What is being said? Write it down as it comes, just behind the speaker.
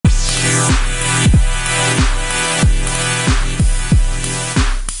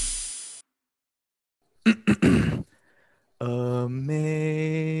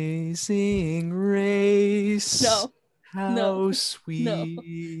Amazing Race. No. How No. sweet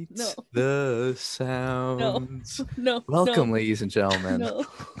No. the sounds. No. Welcome, ladies and gentlemen, No.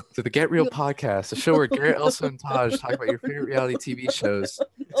 to the Get Real No. podcast, a show where Garrett, Elsa, and Taj talk about your favorite reality TV shows.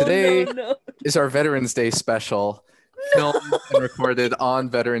 Oh, Today no. is our Veterans Day special, filmed and recorded on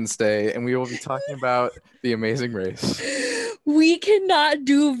Veterans Day, and we will be talking about The Amazing Race. We cannot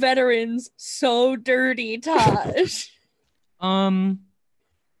do veterans so dirty, Taj.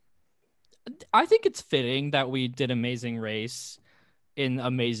 I think it's fitting that we did Amazing Race in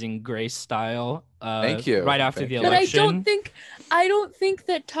Amazing Grace style. Thank you. Right after Thank the you. But election. I don't think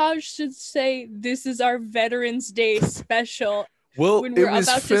that Taj should say this is our Veterans Day special Well, when we're it was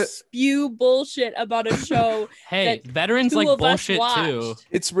about to spew bullshit about a show. Hey, that veterans two like of us bullshit too. watched.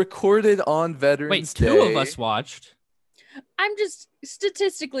 It's recorded on Veterans Wait, Day. two of us watched. I'm just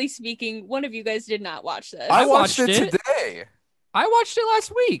statistically speaking, one of you guys did not watch this. I watched it watched it. today. I watched it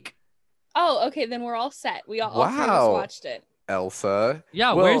last week. Oh, okay, then we're all set. We all three of us Wow. watched it. Elsa.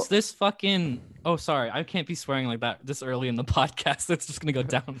 Yeah, Well- where's this fucking... Oh, sorry. I can't be swearing like that this early in the podcast. It's just going to go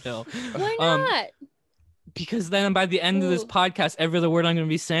downhill. Why Um, not? Because then by the end of this Ooh. podcast, every other word I'm going to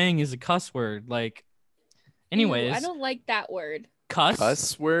be saying is a cuss word. Like, anyways, Ew, I don't like that word. cuss?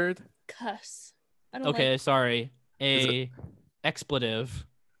 Cuss word. Cuss. I don't Okay, like sorry. Is A expletive.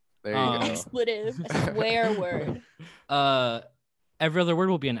 There you go. expletive, a swear word. Every other word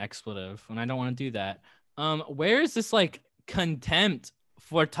will be an expletive, and I don't want to do that. Where is this like contempt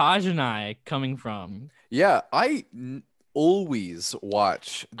for Taj and I coming from? Yeah, always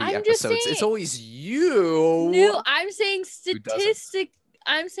watch the I'm just episodes. It's saying- always you. No, I'm saying Who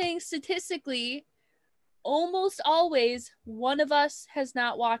doesn't? statistically, almost always one of us has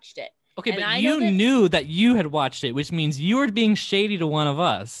not watched it. Okay, And but I you know that- knew that you had watched it, which means you were being shady to one of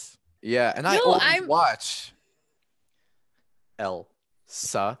us. Yeah, and I No, always I'm- watch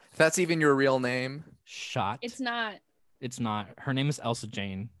Elsa. If that's even your real name. Shot. It's not. It's not. Her name is Elsa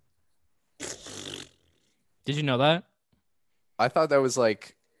Jane. Did you know that? I thought that was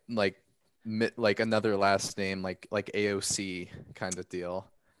like another last name, like AOC kind of deal.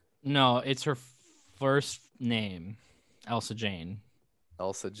 No, it's her first name, Elsa Jane.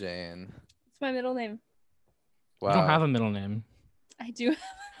 Elsa Jane. It's my middle name. Wow. You don't have a middle name. I do have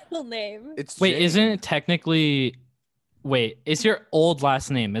a middle name. It's Wait, Jane. isn't it technically? Wait, it's your old last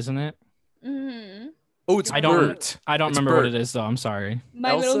name, isn't it? Mm-hmm. Oh, it's I don't- Bert. I don't It's remember what Bert. it is though. I'm sorry. My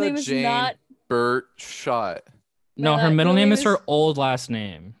Elsa middle name is Jane not. Bert Shot. No, her middle middle name name is her is- old last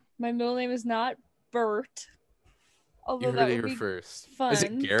name. My middle name is not Bert. Although You heard that it would here be first. fun. Is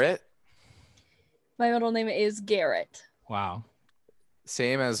it Garrett? My middle name is Garrett. Wow.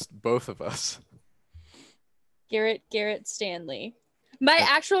 Same as both of us. Garrett Stanley. My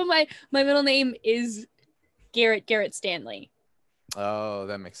middle name is Garrett Stanley. Oh,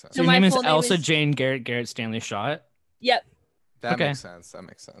 that makes sense. So No, your my name is full name Elsa is- Jane Garrett Stanley Shot. Yep. That Okay. makes sense. That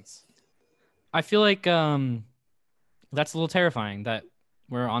makes sense. I feel like that's a little terrifying that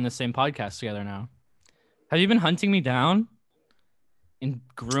we're on the same podcast together now. Have you been hunting me down and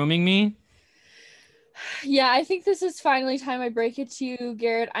grooming me? Yeah, I think this is finally time I break it to you,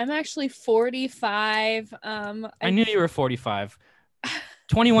 Garrett. I'm actually 45. I knew you were 45.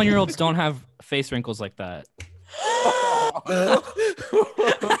 21-year-olds don't have face wrinkles like that.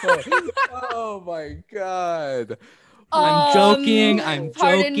 Oh my god. I'm joking. I'm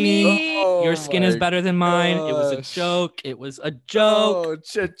Pardon joking. me. Your skin is my better than mine. It was a gosh. joke. It was a joke. Oh,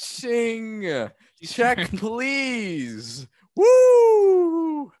 cha-ching. Check, please.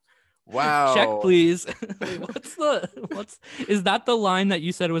 Woo! Wow. Check, please. Wait, is that the line that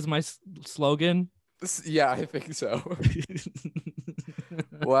you said was my slogan? Yeah, I think so.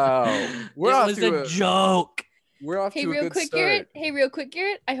 Wow. We're it off was to a joke. We're off Hey, to a real good quick, start. Garrett. Hey, real quick,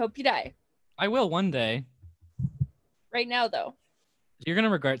 Garrett. I hope you die. I will one day. Right now, though. You're gonna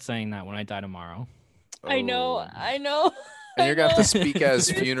regret saying that when I die tomorrow. I know. Oh. I know. And you're gonna have to I know. speak as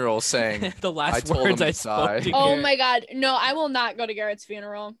funeral saying, The last told words him I to spoke die. to Oh Garrett. my God. No, I will not go to Garrett's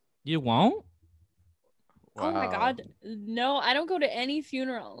funeral. You won't? Oh my wow. God. No, I don't go to any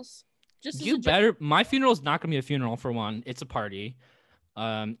funerals. Just as You a joke. better. My funeral is not gonna be a funeral for one. It's a party.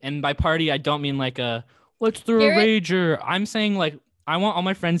 And by party I don't mean like a let's throw a Garrett- rager. I'm saying like I want all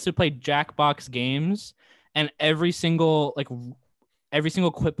my friends to play Jackbox games, and every single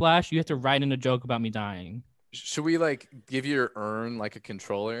quiplash you have to write in a joke about me dying. Should we like give you your urn like a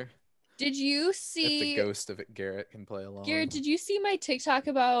controller? Did you If the see, ghost of it, Garrett can play along. Garrett, did you see my TikTok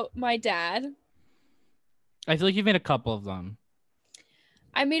about my dad? I feel like you've made a couple of them.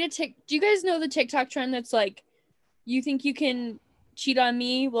 I made a Do you guys know the TikTok trend that's like, you think you can cheat on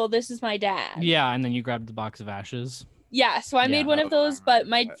me? Well, this is my dad. Yeah, and then you grabbed the box of ashes. Yeah, so I made Yeah. one of those, but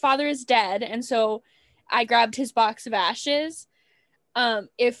my father is dead, and so I grabbed his box of ashes.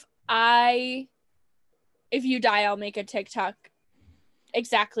 If you die, I'll make a TikTok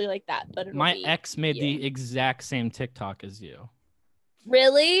exactly like that, but it'll My be ex made you. the exact same TikTok as you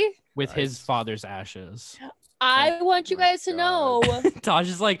Really? with his Nice. father's ashes. I want you my guys to know, Taj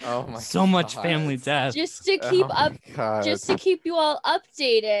is like, Oh my so much God. family death. just to keep Oh my up, God. just to keep you all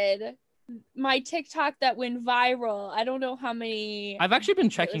updated. My TikTok that went viral. I don't know how many. I've actually been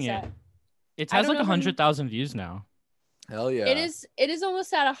what checking was it. that? It I has don't like know how many- 100,000 views now. Hell yeah. It is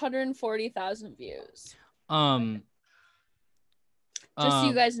almost at 140,000 views. Um, Just so you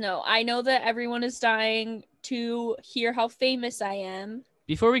um, guys know, I know that everyone is dying to hear how famous I am.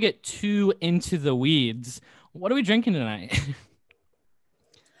 before we get too into the weeds, what are we drinking tonight?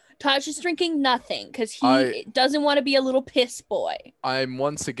 Taj is drinking nothing because he I- doesn't want to be a little piss boy. I'm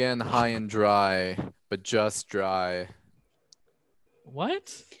once again high and dry, but just dry.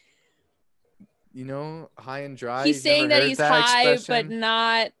 What? You know, high and dry. He's You've never saying that heard he's high, but expression?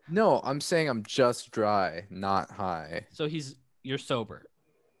 not. No, I'm saying I'm just dry, not high. So you're sober.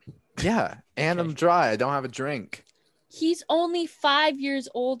 Yeah, and Okay. I'm dry. I don't have a drink. He's only 5 years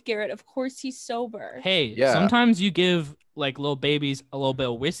old, Garrett. Of course he's sober. Hey, Yeah. sometimes you give like little babies a little bit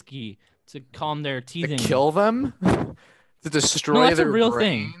of whiskey to calm their To teething. kill them? To destroy No, that's a their real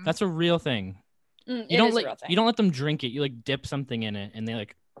brain? thing. That's a real thing. It You don't is a let real thing. you don't let them drink it. You like dip something in it and they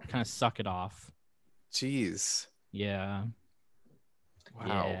like kind of suck it off. Jeez. Yeah.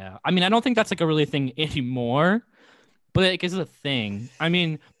 Wow. Yeah. I mean, I don't think that's like a really thing anymore, but it is a thing. I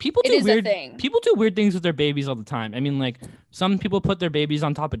mean, people It do is a weird thing. people do weird things with their babies all the time. I mean, like some people put their babies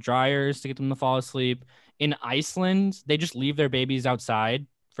on top of dryers to get them to fall asleep. In Iceland, they just leave their babies outside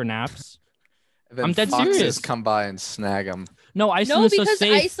for naps. And then I'm dead foxes serious. come by and snag them. No, Iceland No, is so because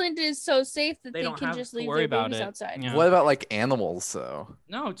safe. Iceland is so safe that They they don't can have just to leave worry their about babies it. outside. Yeah. What about like animals though?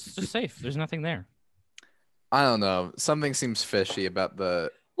 No, it's just safe. There's nothing there. I don't know. Something seems fishy about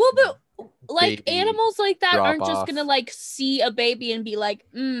the Well, but like Baby animals like that drop aren't just off. gonna like see a baby and be like,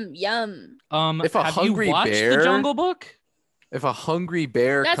 yum. If a Have you hungry watched bear- the Jungle Book? if a hungry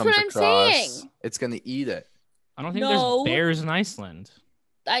bear That's comes what I'm across, saying. it's gonna eat it. I don't think No. there's bears in Iceland.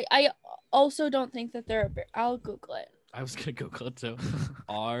 I also don't think that there are. I'll Google it. I was gonna Google it too.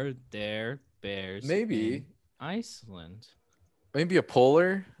 Are there bears Maybe. in Iceland? Maybe a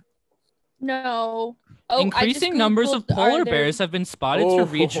polar. No. Oh, I just Increasing numbers of Googled, are polar there- bears have been spotted to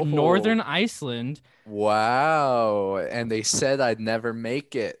reach Oh. northern Iceland. Wow. And they said I'd never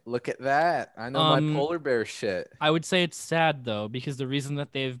make it. Look at that. I know my polar bear shit. I would say it's sad though, because the reason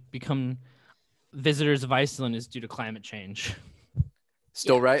that they've become visitors of Iceland is due to climate change.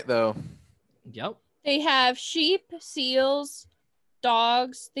 Still Yeah. right though. Yep. They have sheep, seals,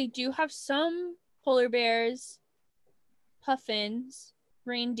 dogs. They do have some polar bears, puffins,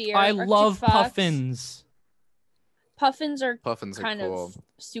 reindeer. I Arctic love fox. puffins. Puffins are Puffins are kind cool. of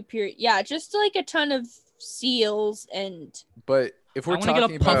superior. Yeah, just like a ton of seals and. But if I we're want to get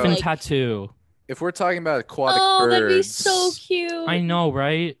talking a puffin about Like- tattoo. if we're talking about aquatic Oh, birds, that'd be so cute. I know,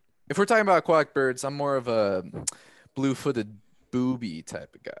 right? if we're talking about aquatic birds, I'm more of a blue-footed booby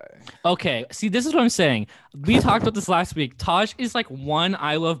type of guy. Okay, see, this is what I'm saying. We talked about this last week. Taj is like one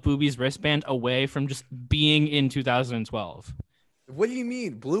I Love Boobies wristband away from just being in 2012. What do you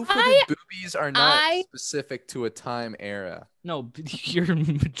mean? Blue-footed I- boobies are not I- specific to a time era. No, your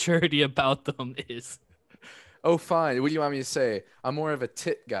maturity about them is. Oh, fine. What do you want me to say? I'm more of a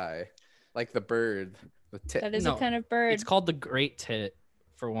tit guy, like the bird. The tit. That is No, a kind of bird. It's called the Great Tit,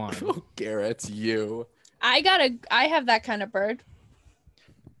 for one. Oh, Garrett, you. I have that kind of bird.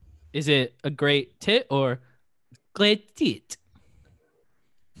 Is it a great tit or great tit?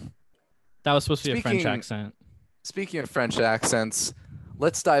 That was supposed to be a French Speaking- accent. Speaking of French accents,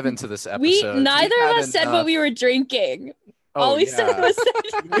 let's dive into this episode. We neither We've of had us said enough- what we were drinking. Oh, all we yeah. said was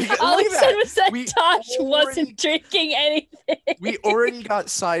that, all we Look at said that. was that We Tosh already- wasn't drinking anything. We already got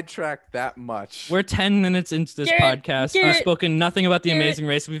sidetracked that much. We're 10 minutes into this Garrett, podcast. We've Garrett, spoken nothing about the Garrett, Amazing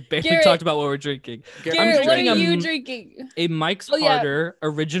Race. We've barely Garrett. talked about what we're drinking. Garrett, I'm Garrett, what are drinking you a- drinking? A Mike's Oh, yeah. Harder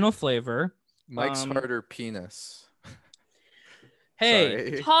original flavor. Mike's Um, harder penis.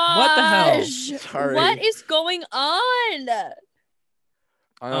 Hey, Sorry. What the hell? Tosh, Sorry. what is going on? I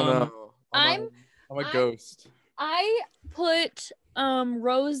don't Um, know. I'm a ghost. I put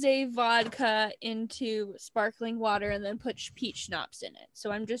rose vodka into sparkling water and then put peach schnapps in it.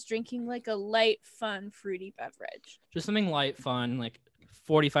 So I'm just drinking like a light, fun, fruity beverage. just something light, fun, like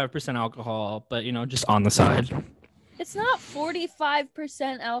 45% alcohol, but just on the side. It's not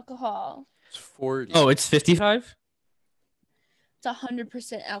 45% alcohol. It's 40. Oh, it's 55? It's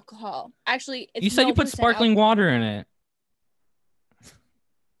 100% alcohol. Actually, it's You said you no put percent sparkling water in it.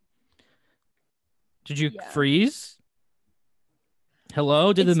 Did you Yeah. freeze?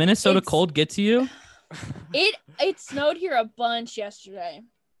 Hello? Did the It's- Minnesota it's- cold get to you? It snowed here a bunch yesterday.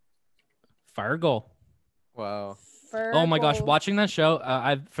 Fargo. Wow. Oh my gosh, Fargo. watching that show,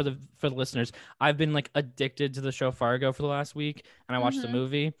 I've for the listeners, I've been like addicted to the show Fargo for the last week, and I watched the Mhm.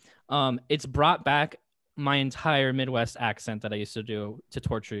 movie. It's brought back my entire Midwest accent that I used to do to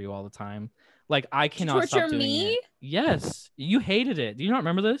torture you all the time. Like I cannot stop torture doing me? it. Yes, you hated it. Do you not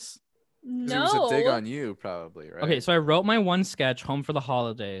remember this? 'Cause No. It was a dig on you, probably, right? Okay, so I wrote my one sketch, Home for the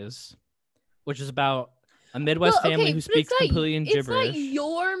Holidays, which is about a Midwest family who but speaks completely in it's gibberish. not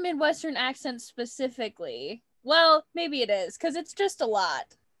your Midwestern accent specifically. Well, maybe it is, because it's just a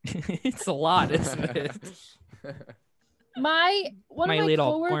lot. It's a lot, isn't it? One of my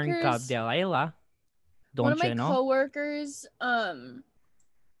little coworkers, corn cob Delilah. Don't one of my you know? coworkers,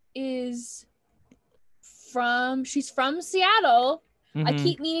 is she's from Seattle. I Mhm.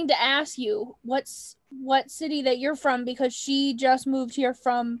 keep meaning to ask you what city that you're from, because she just moved here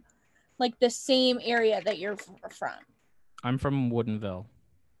from like the same area that you're from. I'm from Woodinville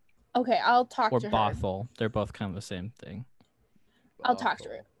Okay, I'll talk or to her. Bothell. They're both kind of the same thing. I'll talk to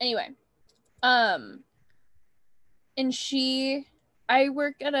her. Anyway, and I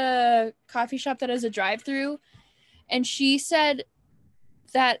work at a coffee shop that has a drive-through, and she said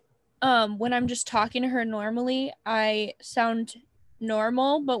that when I'm just talking to her normally, I sound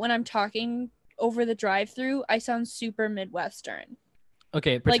normal, but when I'm talking over the drive-through, I sound super Midwestern.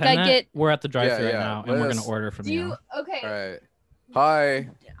 Okay, Like, pretend I that get- we're at the drive-thru right yeah, now, and let we're us- gonna order from Do you. you okay? All right. Hi.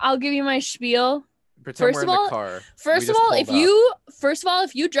 I'll give you my spiel. Pretend First we're of in all- the car. First We of just all, pulled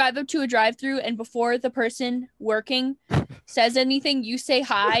if you drive up to a drive-through and before the person working says anything, you say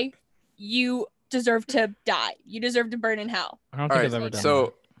hi, you deserve to die. You deserve to burn in hell. I don't All think right. I've ever done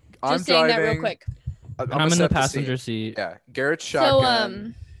So I'm Just saying driving. that real quick. that. And I'm in the passenger seat. Yeah. Garrett's So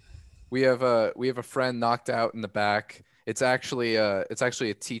shotgun. We have a friend knocked out in the back. It's actually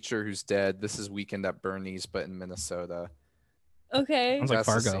a teacher who's dead. This is Weekend at Bernie's, but in Minnesota. okay. Sounds like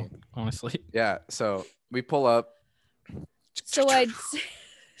That's the Fargo, scene. honestly. Yeah. So we pull up. So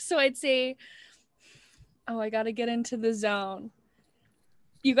I'd say, oh, I gotta get into the zone.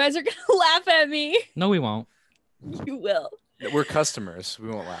 You guys are gonna laugh at me. No, we won't. You will. We're customers. We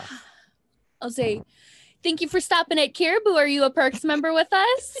won't laugh. I'll say, thank you for stopping at Caribou. Are you a Perks member with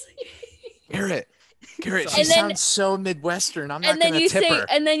us? Garrett, she And then- sounds so Midwestern. I'm not and then gonna you tip say, her.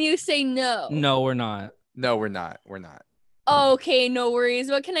 and then you say no. No, we're not. No, we're not. We're not. Okay, no worries.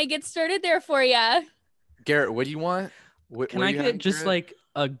 What can I get started there for ya? Garrett, what do you want? Can what are I you get having, just Garrett? like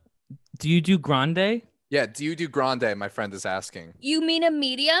a? Do you do grande? Yeah. Do you do grande? My friend is asking. You mean a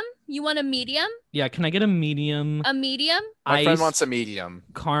medium? You want a medium? Yeah. Can I get a medium? A medium? My friend iced wants a medium.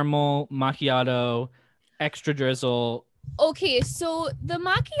 caramel macchiato, extra drizzle. Okay, so the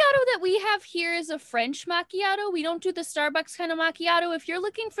macchiato that we have here is a French macchiato. We don't do the Starbucks kind of macchiato. If you're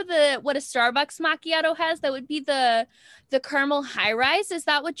looking for what a Starbucks macchiato has, that would be the caramel high rise. Is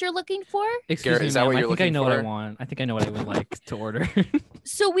that what you're looking for? Excuse Garrett, me, is that ma'am. what I you're think I looking know what I for? want. I think I know what I would like to order.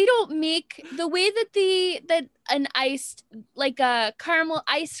 So we don't make the way that an iced, like a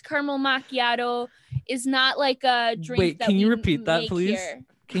iced caramel macchiato is not like a drink. Wait, that can you we repeat that, make please? here.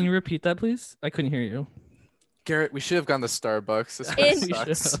 Can you repeat that, please? I couldn't hear you. Garrett, we should have gone to Starbucks. This In- place We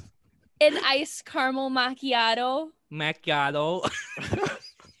sucks. should've. An iced caramel macchiato. Macchiato.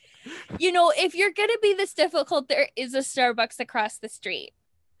 You know, if you're gonna be this difficult, there is a Starbucks across the street.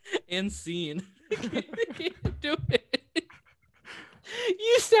 And scene. Can't do it.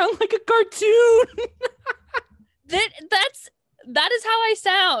 You sound like a cartoon. That is how I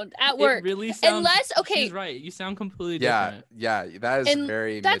sound at work. It really sounds. Unless, okay, She's right. You sound completely Yeah, different. yeah, that is And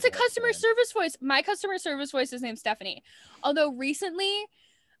very. that's a customer Midwestern. service voice. My customer service voice is named Stephanie. Although recently,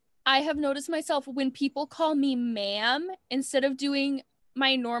 I have noticed myself when people call me ma'am, instead of doing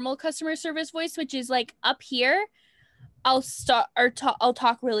my normal customer service voice, which is like up here, I'll I'll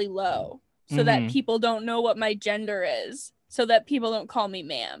talk really low so that Mhm. people don't know what my gender is, so that people don't call me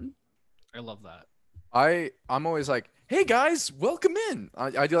ma'am. I love that. I'm always like, hey guys, welcome in.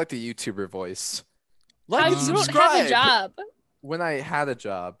 I do like the YouTuber voice. Like How and you don't subscribe. have a job? When I had a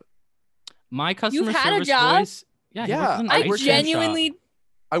job, My customer had a service job? voice. Yeah, he Yeah, works in an I ice I cream worked shop. genuinely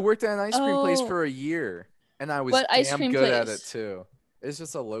I worked at an ice cream place Oh. for a year, and I was What ice damn cream good at it place? too. It's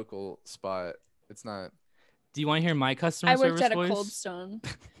just a local spot. It's not. Do you want to hear my customer I service worked at a voice? Cold Stone.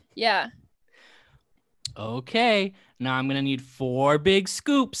 Yeah. Okay, now I'm gonna need 4 big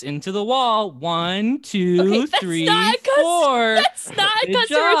scoops into the wall. 1, 2, Okay, that's 3, not a 4. That's not a Good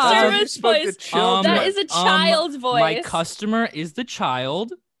customer job. service voice. That is a child's voice. My customer is the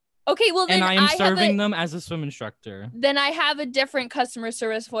child. Okay, well then and I am have serving a, them as a swim instructor. then I have a different customer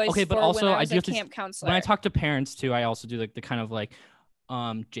service voice. Okay, but for also when I was do a have to camp counselor. when I talk to parents too, I also do like the kind of like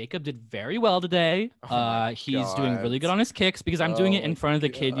Jacob did very well today. Oh my He's doing really good God. on his kicks because I'm doing Oh it in my front of the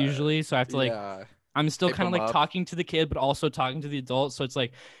kid God. usually, so I have to like Yeah. I'm still Hype kind of him like up. talking to the kid, but also talking to the adult. So it's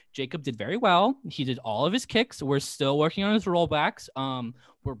like Jacob did very well. He did all of his kicks. We're still working on his rollbacks.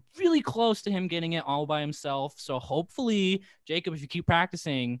 We're really close to him getting it all by himself. So hopefully, Jacob, if you keep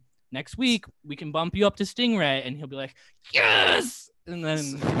practicing next week, we can bump you up to Stingray, and he'll be like, yes, and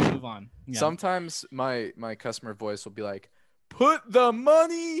then we'll move on. Yeah. Sometimes my customer voice will be like, "Put the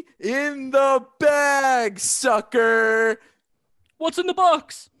money in the bag, sucker." What's in the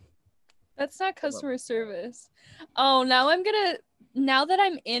box? That's not customer service. Oh, now that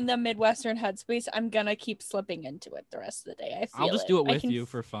I'm in the Midwestern headspace, I'm gonna keep slipping into it the rest of the day. I feel I'll just it. do it I with can you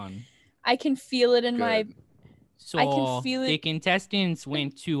for fun. I can feel it in my. Good. So I can feel the it. contestants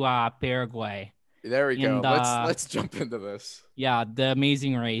went to Paraguay. There we go. And, Let's jump into this. Yeah, the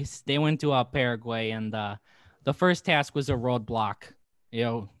Amazing Race. They went to Paraguay, and the first task was a roadblock. It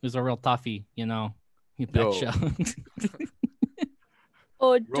was a real toughie. You betcha.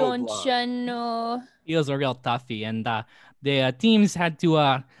 Oh, don't Roadblock. you know? It was a real toughie, and the teams had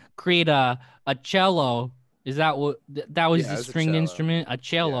to create a cello. Is that what that was? Yeah, it the was a stringed cello. instrument, a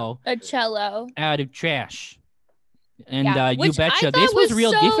cello A cello. out of trash. And Yeah, you which I betcha, thought this was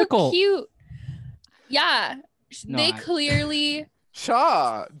real so difficult. Cute. Yeah, No, they I- clearly.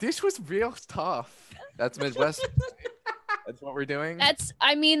 Cha, this was real tough. That's Midwest. That's what we're doing.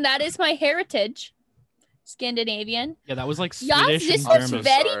 I mean, that is my heritage. Scandinavian. Yeah, that was like Yes, Swedish this and was German.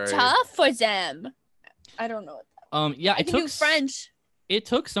 very Sorry. tough for them. I don't know. Yeah, I it can took do French. It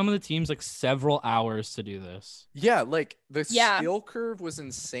took some of the teams like several hours to do this. Yeah, like the Yeah. skill curve was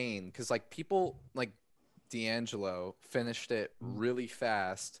insane because like people like D'Angelo finished it really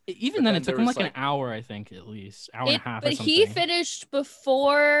fast. Even But then, then it took there him was, like like- an hour, I think, at least hour and a half. But or something. he finished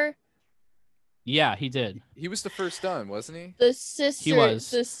before Yeah, he did. He was the first done, wasn't he? the sister.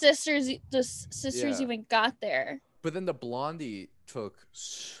 was. The sisters Yeah. even got there. But then the Blondie took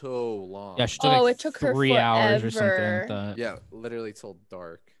so long. Yeah, she took Oh, like it took her 3 hours or something like forever. that. Yeah, literally till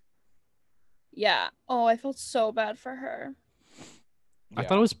dark. Yeah. Oh, I felt so bad for her. I Yeah.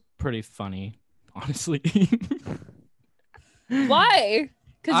 thought it was pretty funny, honestly. Why?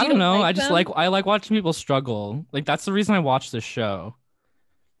 I don't know. I just them? I like watching people struggle. Like that's the reason I watch this show.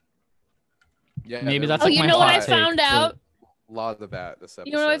 Yeah, Maybe there that's Oh, was like you my know what hot I take, found but- out? a lot of that this episode.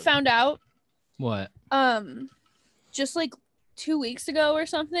 You know what I found out? What? Just like 2 weeks ago or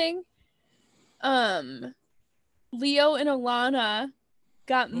something. Leo and Alana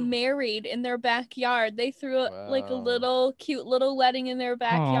got married in their backyard. They threw like a Wow. cute little wedding in their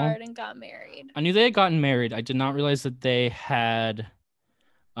backyard and got married. I knew they had gotten married. I did not realize that they had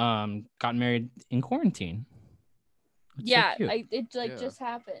gotten married in quarantine. That's so Yeah, cute. it Yeah. just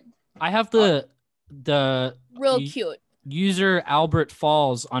happened. I have the Real You- cute. user Albert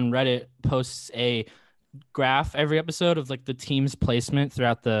Falls on Reddit posts a graph every episode of like the team's placement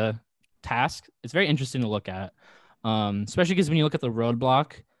throughout the task. It's very interesting to look at, especially because when you look at the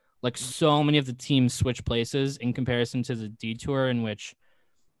roadblock, like so many of the teams switch places in comparison to the detour, in which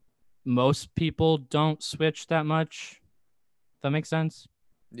most people don't switch that much. That makes sense.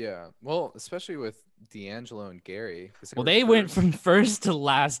 Yeah. Well, especially with D'Angelo and Gary. 'cause Well, were they went first. from first to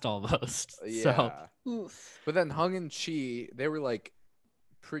last almost. Yeah. So Oof. But then Hung and Chi, they were like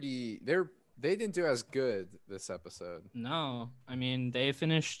pretty. They didn't do as good this episode. no, I mean they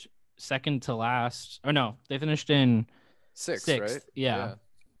finished second to last. Or no, they finished in Sixth, Sixth, right? yeah.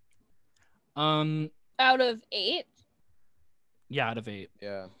 Out of 8? Yeah, out of 8.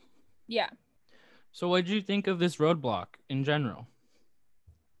 Yeah. Yeah. So what did you think of this roadblock in general?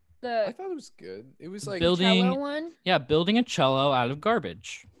 I The thought it was good. It was like Building- cello one. Yeah, building a cello out of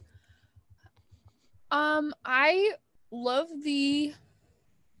garbage. I love the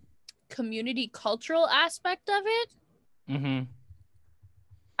community cultural aspect of it. Mm-hmm.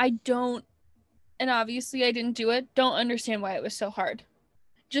 I don't, and obviously I didn't do it. Don't understand why it was so hard.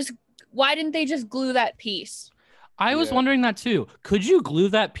 Just why didn't they just glue that piece? I was Yeah. wondering that too. Could you glue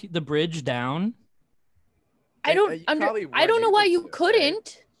the bridge down? I don't you probably I don't know weren't why able you to, right?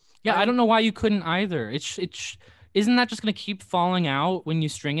 couldn't. Yeah, I don't know why you couldn't either. It's isn't that just gonna keep falling out when you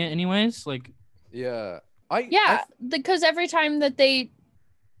string it anyways? Like Yeah. Yeah, because every time that they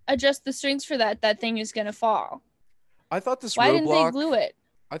adjust the strings for that thing is gonna fall. I thought this Why didn't they roadblock. glue it?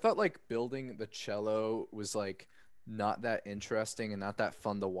 I thought like building the cello was like not that interesting and not that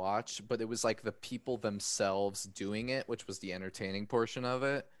fun to watch, but it was like the people themselves doing it, which was the entertaining portion of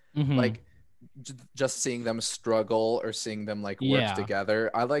it. mhm. Like just seeing them struggle or seeing them like work Yeah.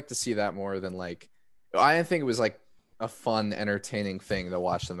 together. I like to see that more than like I didn't think it was like a fun, entertaining thing to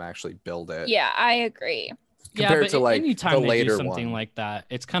watch them actually build it. Yeah, I agree. Compared but to like anytime the they later do something one. like that,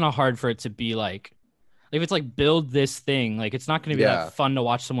 it's kind of hard for it to be like if it's like build this thing, like it's not going to be Yeah. that fun to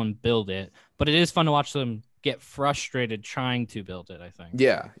watch someone build it, but it is fun to watch them get frustrated trying to build it, I think.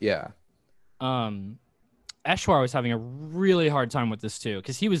 Yeah, yeah. Eshwar was having a really hard time with this too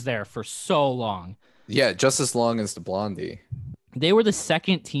because he was there for so long. Yeah, just as long as the Blondie. They were the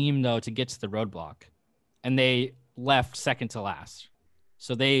second team though to get to the roadblock, and they left second to last.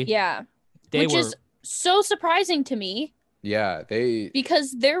 So they Which is so surprising to me Yeah,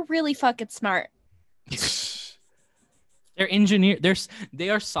 because they're really fucking smart. they're they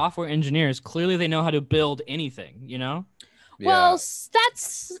are software engineers. Clearly, they know how to build anything. You know. yeah. Well,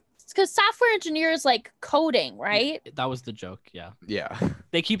 that's because software engineers like coding, right? That was the joke. Yeah. Yeah.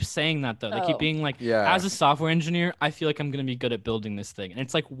 They keep saying that though. They keep Oh. being like, Yeah. as a software engineer, I feel like I'm gonna be good at building this thing. And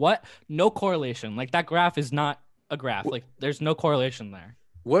it's like, what? No correlation. Like that graph is not a graph. Like there's no correlation there.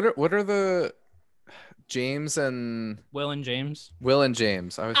 What are the James and Will and James. Will and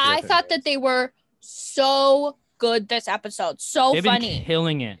James? I I thought that they were so good this episode. So They've been funny.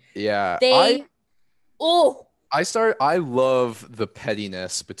 killing it. Yeah. I love the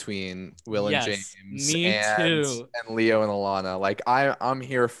pettiness between Will and Yes, James me too. and Leo and Alana. Like I'm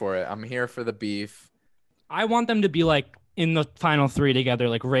here for it. I'm here for the beef. I want them to be like in the final three together,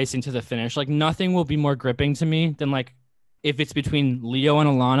 like racing to the finish. Like nothing will be more gripping to me than like if it's between Leo and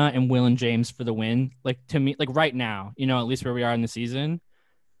Alana and Will and James for the win. Like to me, like right now, you know, at least where we are in the season.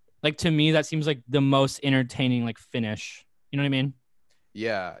 Like to me, that seems like the most entertaining like finish. You know what I mean?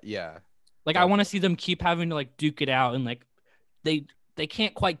 Yeah, yeah. Like I want to see them keep having to like duke it out and like they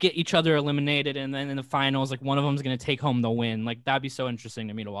can't quite get each other eliminated, and then in the finals, like one of them's gonna take home the win. Like that'd be so interesting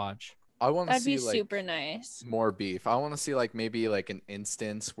to me to watch. I want to That'd see be like super nice. more beef. I want to see like maybe like an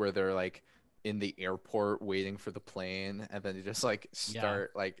instance where they're like in the airport waiting for the plane, and then they just like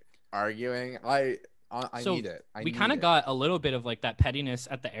start like arguing. I So need it. We kind of got a little bit of like that pettiness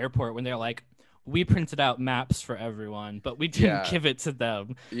at the airport when they're like, we printed out maps for everyone, but we didn't Yeah. give it to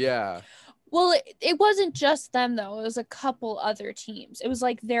them. Yeah. Well, it wasn't just them though. It was a couple other teams. It was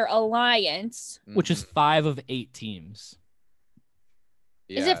like their alliance. Which is 5 of 8 teams.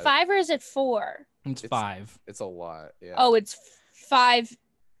 Is it 5 or is it 4? It's It's- 5. It's a lot. Yeah. Oh, it's 5.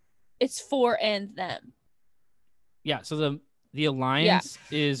 It's 4 and them. Yeah. So the alliance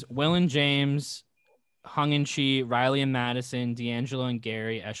is Will and James, Hung and Chi, Riley and Madison, D'Angelo and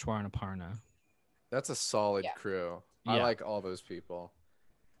Gary, Eshwar and Aparna. That's a solid Yeah. crew. I Yeah. like all those people.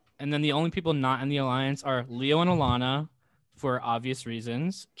 And then the only people not in the alliance are Leo and Alana for obvious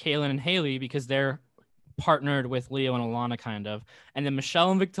reasons, Kaylin and Haley because they're partnered with Leo and Alana kind of, and then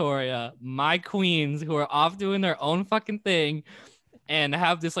Michelle and Victoria, my queens, who are off doing their own fucking thing and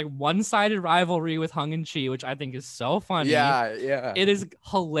have this like one-sided rivalry with Hung and Chi, which I think is so funny. Yeah, yeah. It is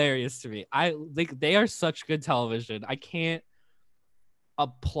hilarious to me. They are such good television. I can't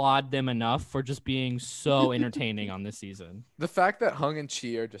applaud them enough for just being so entertaining on this season. The fact that Hung and Chi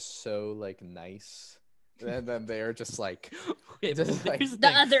are just so like nice, and then they're just like Okay, Just, like, here's the The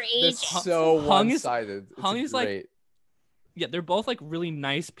thing. other they're age. so Hung is- one-sided. It's Hung is, like, great. Yeah, they're both like really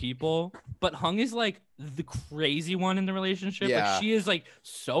nice people, but Hung is like the crazy one in the relationship. Yeah. Like she is like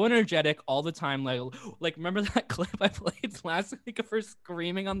so energetic all the time. Like remember that clip I played last week of her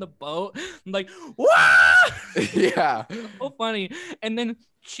screaming on the boat? I'm like, "Wah!" Yeah. So funny. And then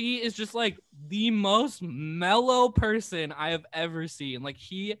she is just like the most mellow person I have ever seen. Like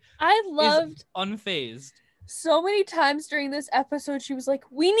he I loved unfazed. so many times during this episode. She was like,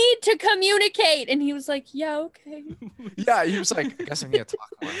 "We need to communicate," and he was like, "Yeah, okay." Yeah, he was like, I guess I need to talk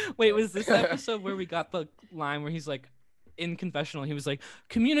more. Wait, was this episode where we got the line where he's like in confessional, he was like,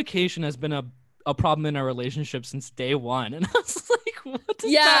 communication has been a problem in our relationship since day one. And I was like, what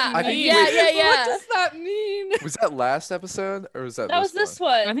does Yeah, that I think mean? yeah, What does that mean? Was that last episode or was that That was this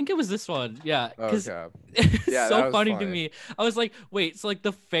one. I think it was this one. Yeah. Oh, Because okay. it's Yeah, that so was funny to funny. me. I was like, wait, so like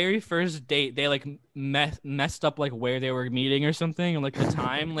the very first date, they like messed up like where they were meeting or something and like the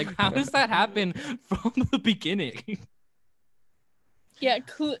time. Like, how does that happen from the beginning? Yeah,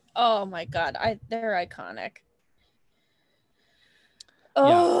 oh my god, they're iconic.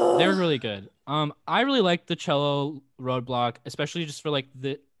 Oh, Yeah, they're really good. I really like the cello roadblock, especially just for like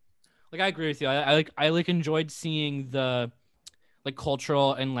I agree with you. I enjoyed seeing the like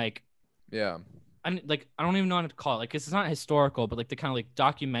cultural and like Yeah. I don't even know how to call it. Like it's not historical, but like the kind of like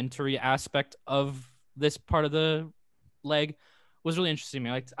documentary aspect of this part of the leg was really interesting to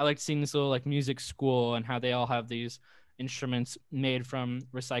me. I liked seeing this little like music school and how they all have these instruments made from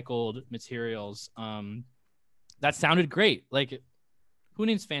recycled materials. That sounded great. Like, who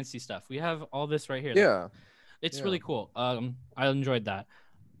needs fancy stuff? We have all this right here. Yeah. It's Yeah. really cool. I enjoyed that.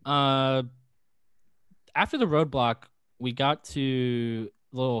 After the roadblock, we got to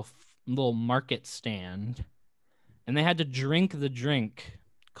little market stand, and they had to drink the drink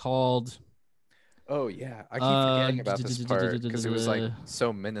called. Oh yeah, I keep forgetting about this part because it was like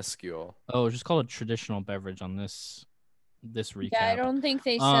so minuscule. Oh, it's just called a traditional beverage on this recap. Yeah, I don't think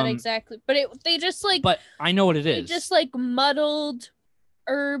they said exactly, but they just like. But I know what it they is. just like muddled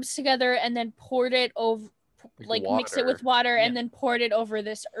herbs together and then poured it over, like mixed it with water and then poured it over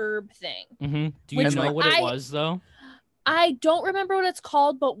this herb thing. Mm-hmm. Do you know what it was though? I don't remember what it's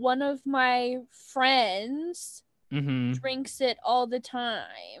called, but one of my friends drinks it all the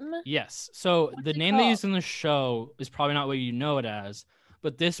time. Yes. So the name they used in the show is probably not what you know it as,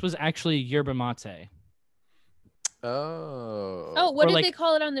 but this was actually yerba mate. Oh, what did they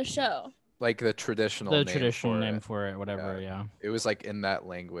call it on the show? Like the traditional name for it, whatever. Yeah. It was like in that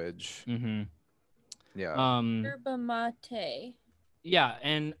language. Mm-hmm. Yeah. Yerba mate. Yeah,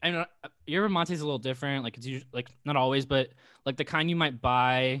 and yerba mate is a little different. Like, it's usually, like, not always, but like the kind you might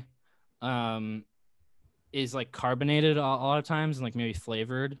buy is like carbonated a lot of times and like maybe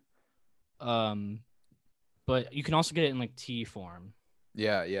flavored. But you can also get it in like tea form.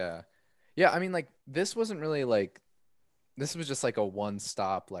 Yeah. I mean, like, this wasn't really like, this was just like a one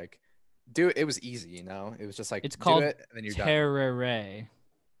stop, like, it was easy, you know? It was just like, it's called do it, and then you're Terere,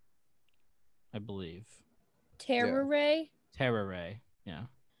 I believe. Terere? Terere, yeah.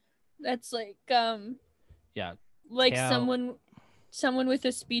 That's like yeah, like someone with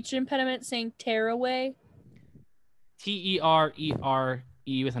a speech impediment saying tearaway. Terere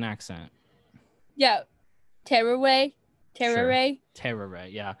with an accent. Yeah. Terere. Terere. Sure.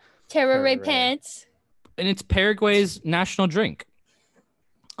 Terere, yeah. Terere pants. And it's Paraguay's national drink.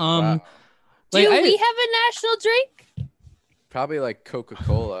 Wow. Do we have a national drink? Probably like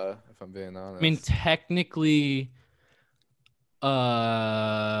Coca-Cola, if I'm being honest. I mean, technically,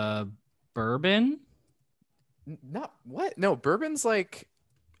 bourbon. Not what? No, bourbon's like.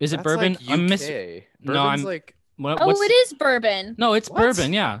 Is it bourbon? Like I'm missing. Bourbon's like. It is bourbon. No, it's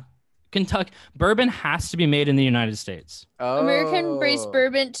bourbon. Yeah, Kentucky bourbon has to be made in the United States. American embraced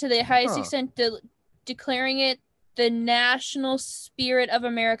bourbon to the highest extent, declaring it the national spirit of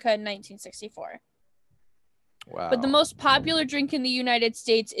America in 1964. Wow. But the most popular drink in the United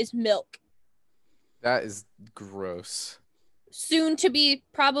States is milk. That is gross.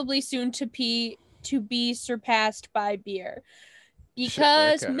 Probably soon to be surpassed by beer.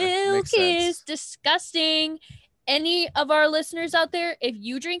 Because milk is disgusting. Any of our listeners out there, if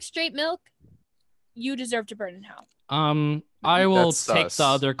you drink straight milk, you deserve to burn in hell. I will take the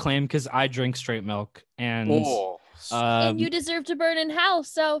other claim because I drink straight milk, and you deserve to burn in hell.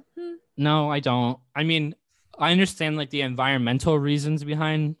 So no, I don't. I mean, I understand like the environmental reasons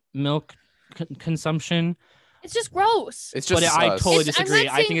behind milk consumption. It's just gross. I totally disagree.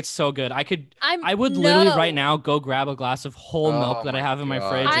 I think it's so good. I would literally right now go grab a glass of whole milk that I have in my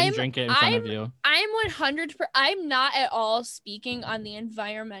fridge and drink it in front of you. I'm 100%. I'm not at all speaking on the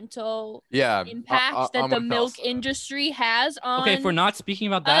environmental impact that the milk industry has on. Okay, if we're not speaking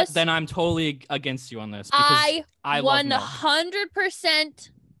about that, then I'm totally against you on this because I love milk.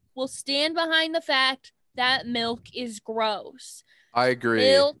 100% will stand behind the fact that milk is gross. I agree.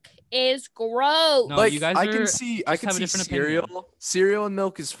 Milk is gross. No, like you guys I can see cereal. Opinion. Cereal and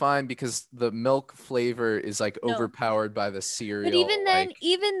milk is fine because the milk flavor is like overpowered by the cereal. But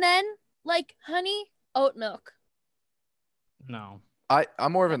even then, like honey, oat milk. No.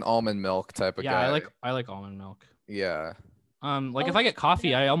 I'm more of an almond milk type of guy. Yeah, I like almond milk. Yeah. If I get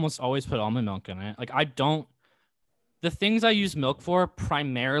coffee, I almost always put almond milk in it. Like the things I use milk for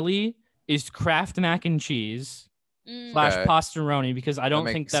primarily is Kraft mac and cheese. / pastaroni because I don't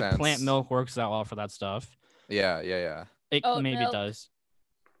think that plant milk works that well for that stuff. Yeah. It maybe does.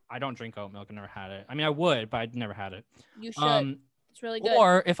 I don't drink oat milk. I never had it. I mean, I would, but I'd never had it. You should. It's really good.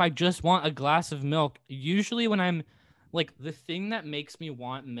 Or if I just want a glass of milk, usually when I'm like the thing that makes me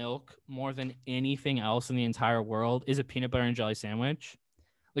want milk more than anything else in the entire world is a peanut butter and jelly sandwich.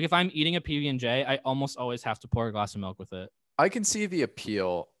 Like if I'm eating a PB&J, I almost always have to pour a glass of milk with it. I can see the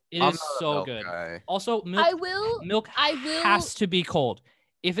appeal. It is so good. Guy. Also, milk has to be cold.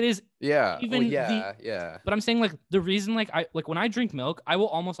 If it is, yeah. But I'm saying like the reason like when I drink milk, I will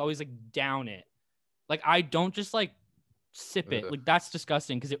almost always like down it. Like I don't just like sip it. Like that's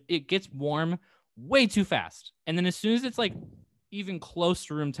disgusting because it gets warm way too fast. And then as soon as it's like even close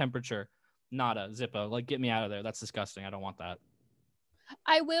to room temperature, nada, Zippo. Like get me out of there. That's disgusting. I don't want that.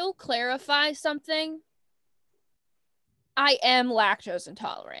 I will clarify something. I am lactose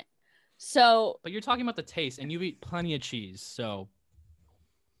intolerant. So But you're talking about the taste, and you eat plenty of cheese, so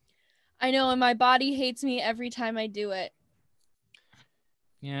I know, and my body hates me every time I do it.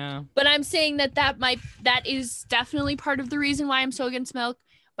 yeah. But I'm saying that is definitely part of the reason why I'm so against milk.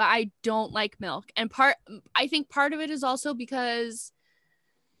 But I don't like milk, and I think part of it is also because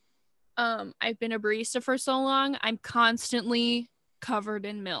I've been a barista for so long. I'm constantly covered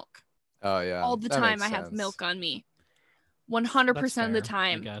in milk. Oh yeah. All the that time makes I have sense. milk on me. That's 100% of the fair,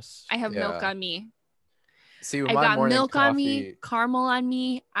 time I guess. I have milk Yeah. on me. See, with I my got morning milk coffee, on me, caramel on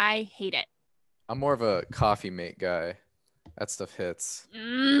me. I hate it. I'm more of a coffee mate guy. That stuff hits.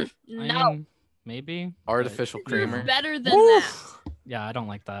 I No, mean, maybe. but Artificial you're creamer. better than Woo! that. Yeah, I don't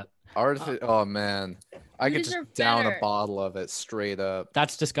like that. Oh man, I You could deserve just down better. a bottle of it straight up.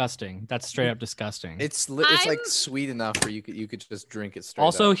 That's disgusting. That's straight up disgusting. It's like I'm- sweet enough where you could just drink it straight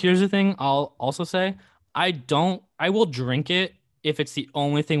Also, up. here's the thing. I'll also say I will drink it if it's the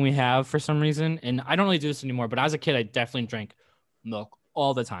only thing we have for some reason. And I don't really do this anymore, but as a kid, I definitely drank milk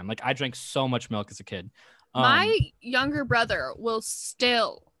all the time. Like I drank so much milk as a kid. My younger brother will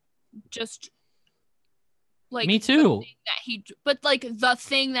still just like Me the too. thing the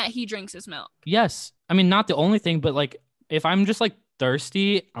thing that he drinks is milk. Yes. I mean, not the only thing, but like if I'm just like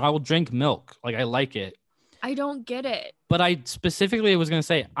thirsty, I will drink milk. Like I like it. I don't get it. But I specifically was going to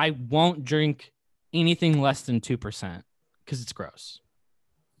say I won't drink anything less than 2% because it's gross.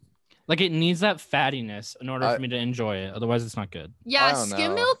 Like it needs that fattiness in order for me to enjoy it. Otherwise, it's not good. I Yeah, don't skim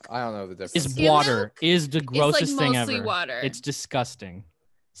know. milk I don't know the difference. Is Skim water milk is the is grossest like thing mostly ever. water. It's disgusting.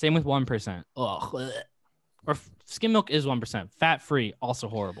 Same with 1%. Ugh. Or skim milk is 1%. Fat free, also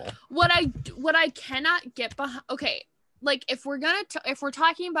horrible. what I cannot get behind. Okay, like if we're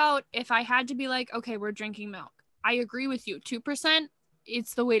talking about if I had to be like, okay, we're drinking milk. I agree with you. 2%,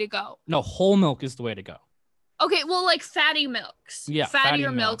 it's the way to go. No, whole milk is the way to go. Okay, well, like fatty milks. Yeah, fatty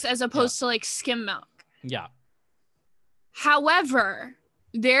fattier milks milk. as opposed to like skim milk. Yeah. However,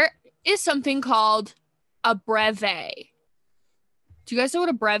 there is something called a breve. Do you guys know what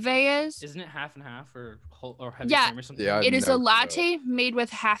a breve is? Isn't it half and half or whole or heavy Yeah. cream or something? Yeah, I It is no a clue. latte made with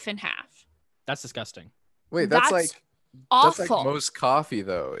half and half. That's disgusting. Wait, that's That's like Awful. that's like most coffee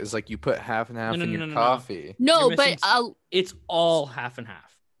though. Is like you put half and half No, in no, your no. coffee. no, You're but missing It's all half and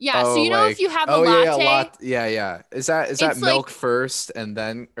half. yeah. So you know if you have a latte, Yeah. Is that It's milk like- first and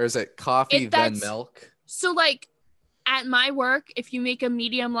then, or is it coffee then that's- milk? so like at my work, if you make a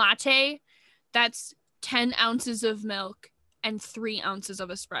medium latte, that's 10 ounces of milk and 3 ounces of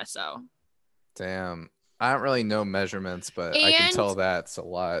espresso. Damn, I don't really know measurements, but I can And tell that's a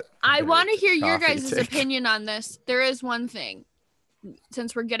lot. I compared want to to hear your coffee guys' take. opinion on this. There is one thing.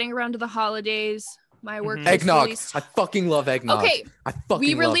 Since we're getting around to the holidays, my work Mhm. just Eggnog. released- I fucking love eggnog. Okay, I fucking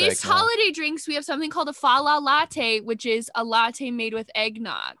we love released eggnog. holiday drinks. We have something called a fa la latte, which is a latte made with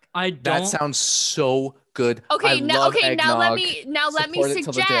eggnog. I That don't sounds so good. Okay, I love now let eggnog. me Support it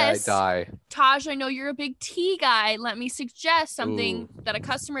till the day I suggest. die. Taj, I know you're a big tea guy. Let me suggest something Ooh. that a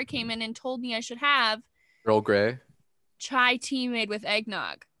customer came in and told me I should have. Earl Grey. Chai tea made with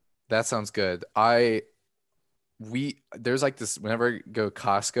eggnog. That sounds good. There's like this whenever I go to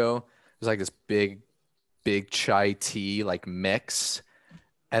Costco, there's like this big chai tea like mix,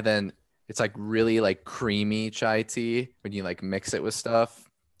 and then it's like really like creamy chai tea when you like mix it with stuff.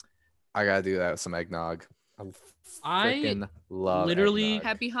 I gotta do that with some eggnog. I freaking love literally eggnog.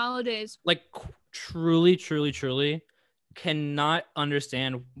 Happy holidays. like truly cannot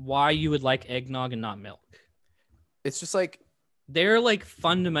understand why you would like eggnog and not milk. It's just like, They're like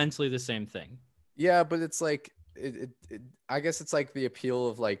fundamentally the same thing. yeah, but it's like I guess it's like the appeal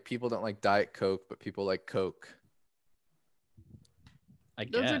of like people don't like Diet Coke, but people like Coke. I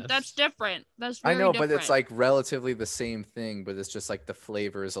guess. That's different. That's I very know, different. but it's like relatively the same thing, but it's just like the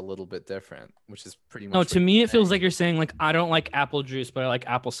flavor is a little bit different, which is pretty much. No, what to you're me it feels saying. like you're saying like I don't like apple juice, but I like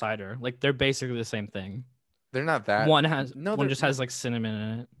apple cider. Like they're basically the same thing. They're not that. One has no, one they're- just has like cinnamon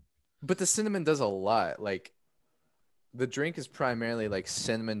in it. But the cinnamon does a lot. Like the drink is primarily like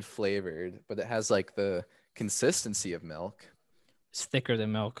cinnamon flavored, but it has like the consistency of milk. It's thicker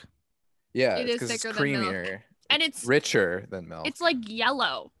than milk. Yeah, It it's is 'cause it's thicker than milk. creamier, and it's richer than milk. it's like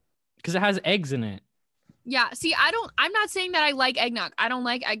yellow. Because it has eggs in it. Yeah. See, I'm not saying that I like eggnog. I don't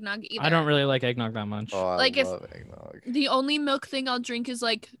like eggnog either. I don't really like eggnog that much. Oh, I like if- love eggnog. The only milk thing I'll drink is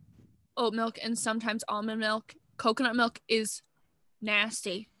like oat milk and sometimes almond milk. Coconut milk is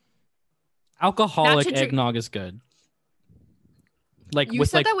nasty. Alcoholic Not to drink- eggnog is good. Like You with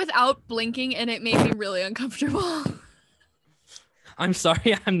said like that without blinking and it made me really uncomfortable. I'm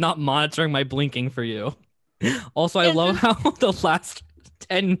sorry, I'm not monitoring my blinking for you. Also, I It's love how the last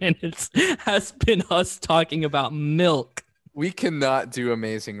 10 minutes has been us talking about milk. We cannot do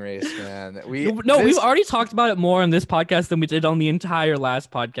Amazing Race, man. We've This- already talked about it more on this podcast than we did on the entire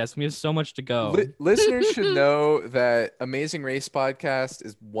last podcast. We have so much to go. Listeners should know that Amazing Race podcast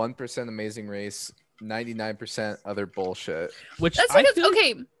is 1% Amazing Race, 99% other bullshit. Which That's I because feel,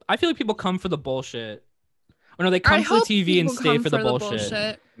 okay. I feel like people come for the bullshit. Or no, they I come for the hope TV and people stay come for the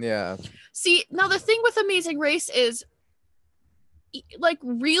bullshit. Yeah. See, now the thing with Amazing Race is, like,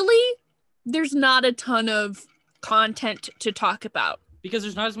 really, there's not a ton of content to talk about. Because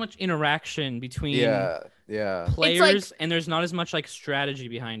there's not as much interaction between Yeah. players, and there's not as much like strategy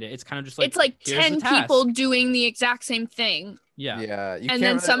behind it. It's kind of just like It's like here's the 10 task. people doing the exact same thing. Yeah. Yeah. You And can't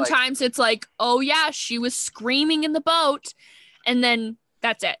then really, sometimes it's like, oh yeah, she was screaming in the boat. And then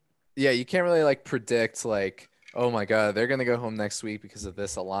that's it. yeah, you can't really like predict like, oh my god, they're gonna go home next week because of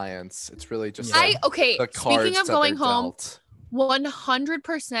this alliance. It's really just Yeah. like Okay, the cards speaking of that going they're home, dealt.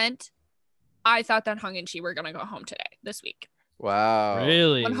 100%, I thought that Hung and Chi were going to go home this week. Wow.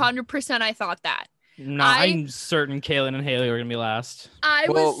 Really? 100% I thought that. No, I- I'm certain Kaylin and Haley are gonna be last.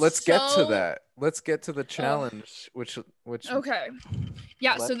 Well, let's get to so- that. Let's get to the challenge, which Okay.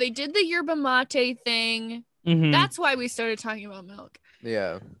 Yeah, so they did the yerba mate thing. Mhm. That's why we started talking about milk.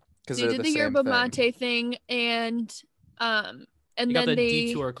 yeah, because They they're did the the same yerba thing. mate thing, and You then got the they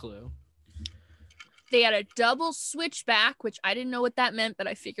detour clue. had a double switchback, which I didn't know what that meant, but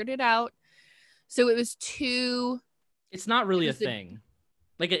I figured it out. So it was It's not really It a was the- thing.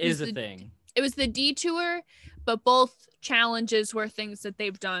 Like it it was is a the- thing. it was the detour, but both challenges were things that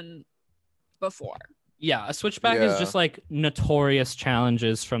they've done before. Yeah, a switchback is Yeah. just like notorious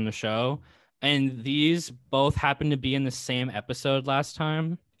challenges from the show, and these both happened to be in the same episode last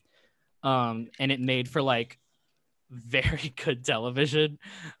time. And it made for like very good television.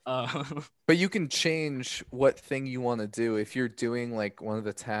 But you can change what thing you want to do. If you're doing like one of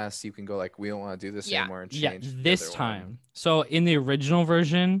the tasks, you can go like, we don't want to do this Yeah. anymore, and Yeah, change. the this other time. one. So in the original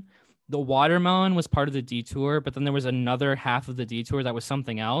version, the watermelon was part of the detour, but then there was another half of the detour that was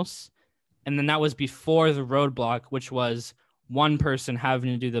something else. And then that was before the roadblock, which was one person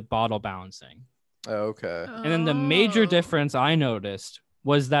having to do the bottle balancing. Oh, okay. And then the major Oh. difference I noticed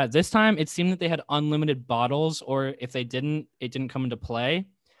was that this time it seemed that they had unlimited bottles, or if they didn't, it didn't come into play.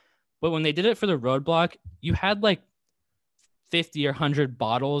 But when they did it for the roadblock, you had like 50 or 100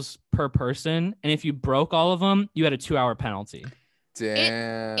 bottles per person. And if you broke all of them, you had a 2-hour penalty.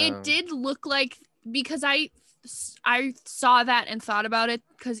 Damn. It did look like, because I saw that and thought about it,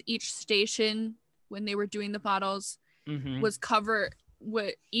 because each station, when they were doing the bottles, Mhm. was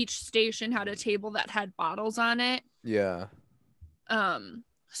what each station had a table that had bottles on it. Yeah.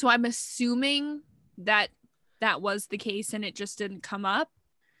 So I'm assuming that was the case and it just didn't come up,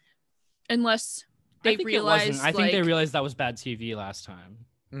 unless they I think realized. it wasn't. I think they like- realized that was bad TV last time.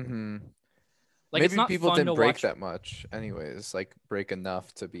 Mm-hmm. Like it's Maybe not people fun didn't to break watch. that much, anyways. Like break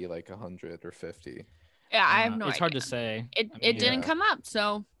enough to be like 100 or 50. Yeah, I have no It's idea. hard to say. It I it mean, didn't yeah. come up,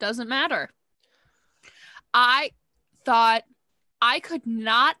 so doesn't matter. I thought I could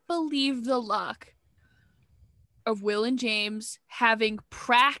not believe the luck of Will and James having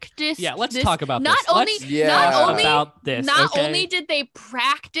practiced. Yeah, let's this. talk about Not this. only Let's Yeah. not talk only about this. not okay? only did they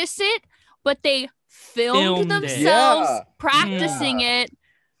practice it, but they filmed Filmed it. themselves Yeah. practicing it.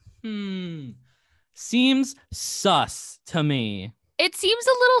 Seems sus to me. It seems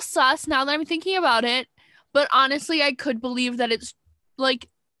a little sus now that I'm thinking about it, but honestly, I could believe that it's like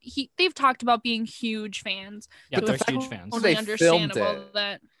they've talked about being huge fans. Yeah, But the they're fact huge that fans. they Totally filmed understandable it.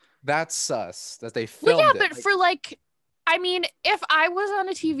 that. That's sus that they Well, filmed yeah, it. but Like, for like, I mean, if I was on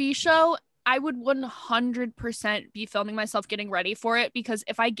a TV show, I would 100% be filming myself getting ready for it, because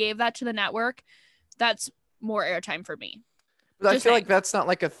if I gave that to the network, that's more airtime for me. but I just feel saying. like that's not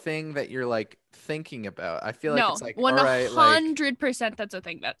like a thing that you're like thinking about. I feel like No, it's like, all right, like 100% that's a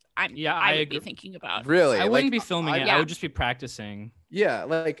thing that Yeah, I I would be agree. thinking about. really. I like, wouldn't be filming it. Yeah. I would just be practicing. Yeah,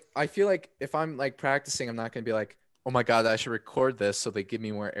 like I feel like if I'm like practicing, I'm not gonna be like, oh my god, I should record this so they give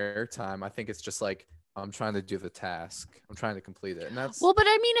me more airtime. I think it's just like I'm trying to do the task. I'm trying to complete it, and that's Well, but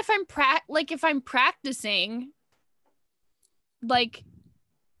I mean, if I'm practicing, like,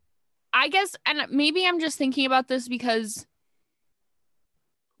 I guess, and maybe I'm just thinking about this because,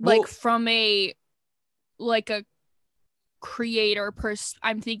 like, Well- from a creator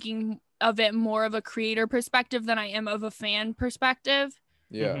I'm thinking of it more of a creator perspective than I am of a fan perspective.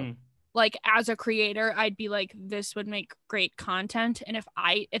 yeah. Mhm. Like, as a creator, I'd be like, this would make great content, and if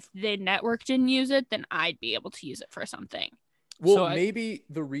the network didn't use it, then I'd be able to use it for something. Well, So maybe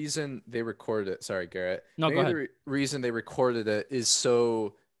the reason they recorded it. Sorry, Garrett. No, maybe go the ahead. reason they recorded it is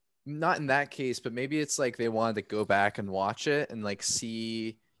so not in that case, but maybe it's like they wanted to go back and watch it and like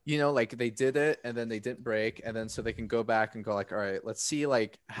see, you know, like they did it and then they didn't break, and then so they can go back and go like, all right, let's see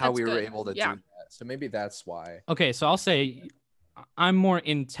like how That's we were good. able to Yeah. do that. So maybe that's why. Okay, so I'll say I'm more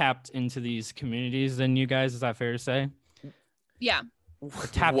tapped into these communities than you guys. Is that fair to say? Yeah. Or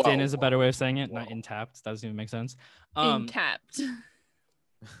tapped in is a better way of saying it, not Whoa. intapped. That doesn't even make sense. Intapped.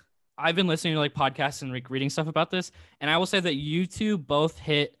 I've been listening to like podcasts and reading stuff about this, and I will say that you two both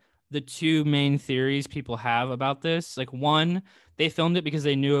hit the two main theories people have about this. Like one, they filmed it because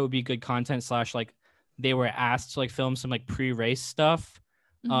they knew it would be good content / like they were asked to like film some like pre-race stuff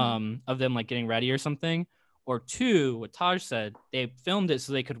Mhm. of them like getting ready or something. Or two, what Taj said, they filmed it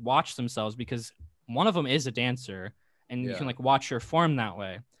so they could watch themselves because one of them is a dancer and you Yeah. can like watch her form that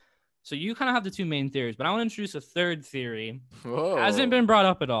way. So you kind of have the two main theories, but I want to introduce a third theory. Whoa. Hasn't been brought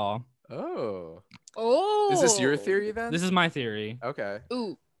up at all. Oh. Oh. Is this your theory then? This is my theory. Okay.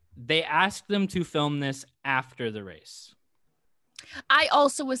 Ooh. They asked them to film this after the race I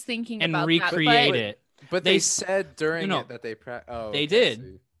also was thinking and about recreate that, it. But They they s- said during no. it that they They okay, did. so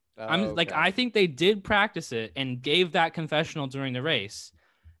you- I'm like, okay. I think they did practice it and gave that confessional during the race.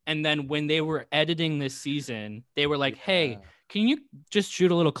 And then when they were editing this season, they were like, hey, Yeah. can you just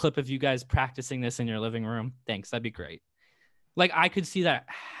shoot a little clip of you guys practicing this in your living room? Thanks. That'd be great. Like, I could see that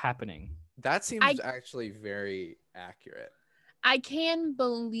happening. That seems I- actually very accurate. I can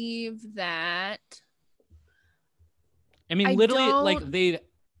believe that. I mean, I literally, like don't-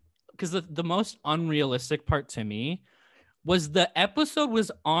 because the most unrealistic part to me was the episode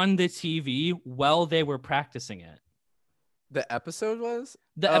was on the TV while they were practicing it. The episode was?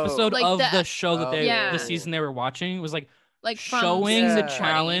 The Oh. episode Like of the- the show that they, Yeah. the season they were watching was like From showing season the 20.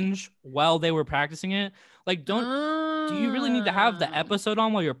 challenge while they were practicing it. Like, do you really need to have the Ah. episode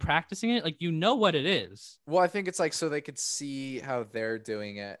on while you're practicing it? Like, you know what it is. Well, I think it's like so they could see how they're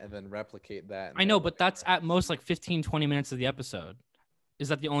doing it and then replicate that. in I know, their but that's at most like 15, 20 minutes of the episode. Is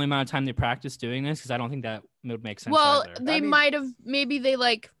that the only amount of time they practice doing this? Because I don't think that would make sense. Well, either. they I mean- might have. Maybe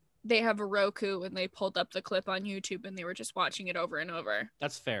they have a Roku and they pulled up the clip on YouTube and they were just watching it over and over.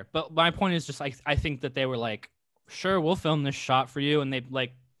 That's fair. But my point is just like, I think that they were like, sure, we'll film this shot for you. And they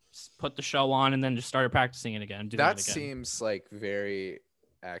like put the show on and then just started practicing it again. Do That that again. seems like very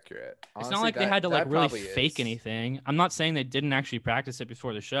accurate. It's Honestly, not like they that- had to like that really probably fake is. anything. I'm not saying they didn't actually practice it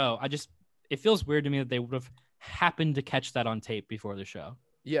before the show. It feels weird to me that they would have happened to catch that on tape before the show.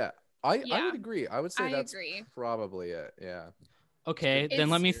 Yeah, I Yeah. would agree. I would say I that's agree. probably it. Yeah. Okay, then It's-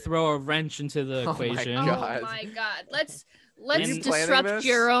 let me throw a wrench into the Oh my equation. God. Oh my god. Let's you planning disrupt this?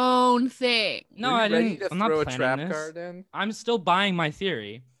 your own thing. No, Were you I ready didn't. to I'm not throw a planning trap this. card in. I'm still buying my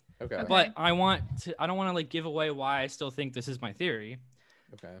theory, Okay. Okay. but I don't want to like give away why I still think this is my theory.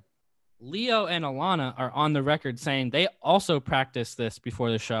 Okay. Leo and Alana are on the record saying they also practiced this before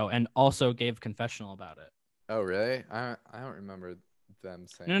the show and also gave confessional about it. Oh, really? I don't remember them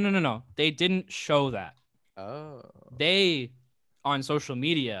saying. No. They didn't show that. Oh. They on social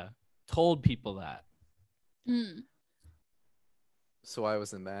media told people that. Hmm. So why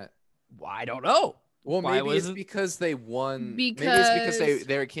wasn't that? Well, I don't know. Well, Why maybe it's was it- because they won. Maybe it's because Because-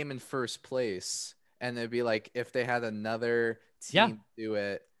 they came in first place, and it'd be like if they had another Yeah. team do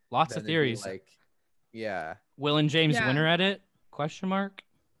it. Lots then of it'd be theories. Like, yeah, Will and James Yeah. winner at it? Question mark.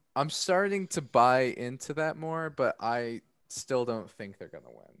 I'm starting to buy into that more, but I still don't think they're gonna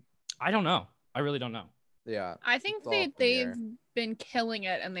win. I don't know. I really don't know. Yeah. I think It's all up in the they've air. been killing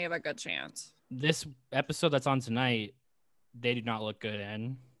it and they have a good chance. This episode that's on tonight, they do not look good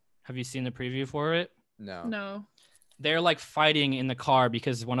in. Have you seen the preview for it? No. No. They're like fighting in the car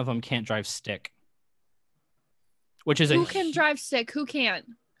because one of them can't drive stick. Which is Who can drive stick? Who can't?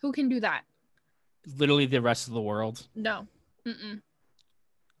 Who can do that? literally the rest of the world. No. Mm-mm.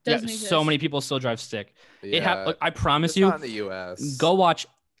 Yeah, Doesn't so exist. many people still drive stick. Yeah. Look, I promise It's you, not in the U.S. go watch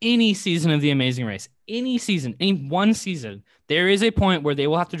any season of The Amazing Race. Any season, any one season. There is a point where they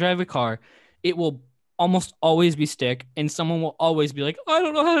will have to drive a car. It will almost always be stick, and someone will always be like, I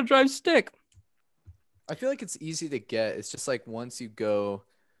don't know how to drive stick. I feel like it's easy to get. It's just like once you go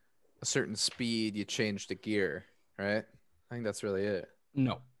a certain speed, you change the gear, right? I think that's really it.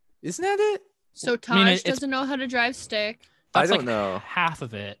 No. Isn't that it? So Taj I mean, it's- doesn't know how to drive stick. That's I don't like know. half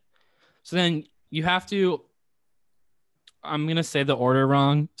of it. So then you have to. I'm gonna say the order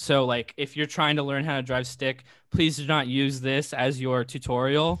wrong. So like, if you're trying to learn how to drive stick, please do not use this as your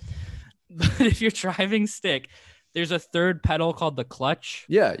tutorial. But if you're driving stick, there's a third pedal called the clutch,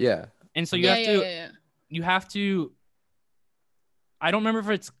 Yeah, yeah. and so you have to. yeah. You have to. I don't remember if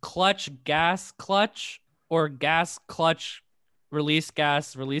it's clutch, or gas, clutch, release,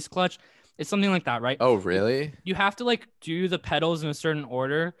 gas, release, clutch. It's something like that, right? Oh, really? You have to like do the pedals in a certain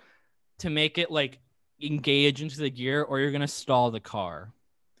order to make it like engage into the gear, or you're gonna stall the car.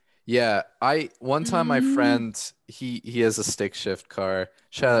 Yeah, I one time my Mm. friend he has a stick shift car.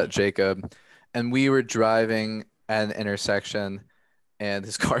 Shout out Jacob. And we were driving at an intersection and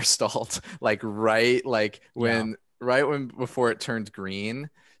his car stalled Yeah. right when before it turned green.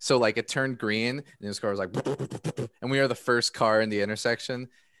 So like it turned green and his car was like and we were the first car in the intersection.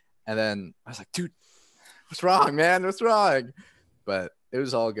 And then I was like, dude, what's wrong, man? What's wrong? But it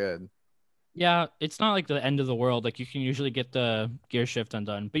was all good. Yeah, it's not like the end of the world. Like you can usually get the gear shift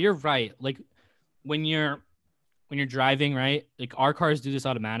undone. But you're right. Like when you're driving, right? Like our cars do this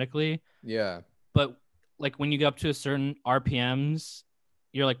automatically, Yeah. but like when you get up to a certain RPMs,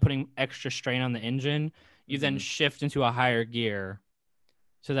 you're like putting extra strain on the engine. You then Mhm. shift into a higher gear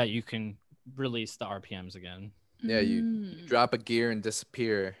so that you can release the RPMs again. Yeah, you Mm. drop a gear and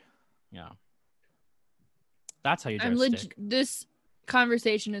disappear. Yeah. That's how you drive I'm stick. this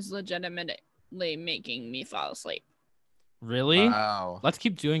conversation is legitimately making me fall asleep. Really? Wow. Let's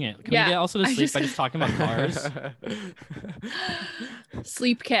keep doing it. Can Yeah, we get also to I sleep just- by just talking about cars?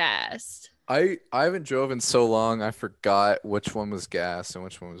 Sleepcast. I haven't drove in so long. I forgot which one was gas and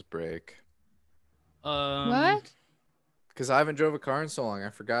which one was brake. What? Because I haven't drove a car in so long. I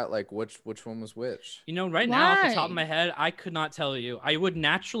forgot like which one was which. You know, right now off the top of Why? my head, I could not tell you. I would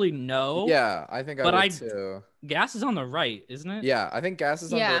naturally know. Yeah, I think I But would I- too. Gas is on the right, isn't it? Yeah, I think gas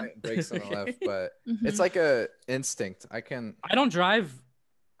is on Yeah. the right and brakes on the left, but Mhm. it's like a instinct. I don't drive.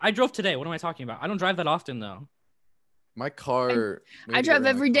 I drove today. What am I talking about? I don't drive that often though. my car. we I need to get drive rid of my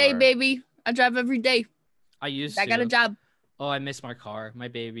every day, car. baby. I drive every day. I used I to. got a job. Oh, I miss my car, my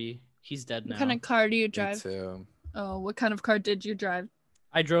baby. He's dead now. What kind of car do you Me drive? too. Oh, what kind of car did you drive?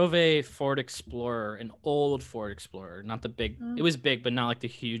 I drove a Ford Explorer, an old Ford Explorer, not the big. Oh. It was big, but not like the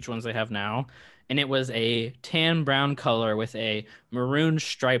huge ones they have now. And it was a tan brown color with a maroon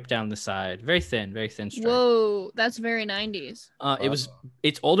stripe down the side, very thin stripe. Whoa, that's very 90s.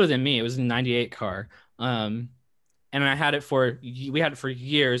 It's older than me. It was a 98 car. And we had it for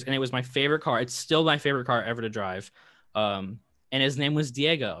years, and it was my favorite car. It's still my favorite car ever to drive. And his name was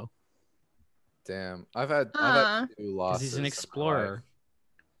Diego Damn. I've had Aw. 2 because losses. he's an in my explorer.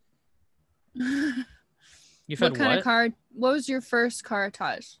 What You've had kind what? of car? What was your first car,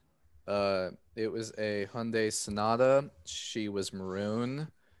 Taj? life. It was a Hyundai Sonata. She was maroon.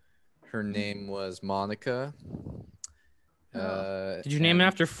 Her Mm-hmm. name was Monica. Did you name it and-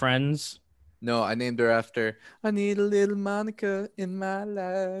 after Friends? No, I named her after. I need a little Monica in my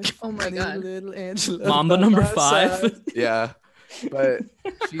life. Oh my I need God. a little Angela. Mamba by number my 5? side. Yeah, but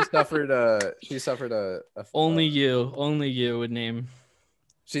she suffered a Only you would name.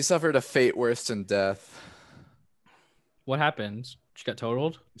 She suffered a fate worse than death. What happened? She got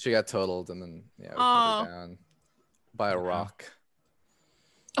totaled? She got totaled and then we put Aw. her down by a Wow. rock.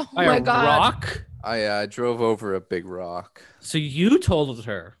 Oh By my a God. rock? I drove over a big rock. So you totaled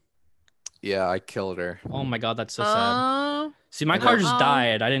her. Yeah, I killed her. Oh my god, that's so sad. Oh, See, my and car then- just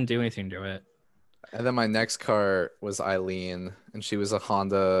died. I didn't do anything to it. And then my next car was Eileen, and she was a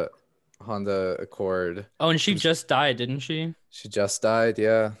Honda Accord. Oh, and she just died, didn't she? She just died.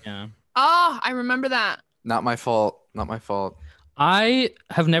 Yeah, Yeah. I remember that. not my fault. Not my fault. I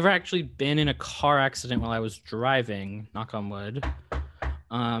have never actually been in a car accident while I was driving, knock on wood.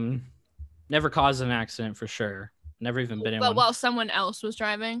 Never caused an accident for sure. Never even been in But one. while someone else was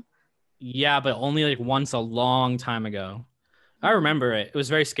driving. Yeah, but only like once a long time ago. I remember it. It was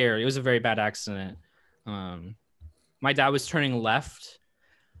very scary. It was a very bad accident. My dad was turning left,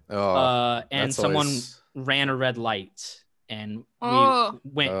 Oh, and that's someone always- ran a red light, and we Oh.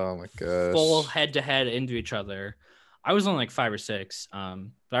 went Oh my gosh. full head to head into each other. I was only like 5 or 6, but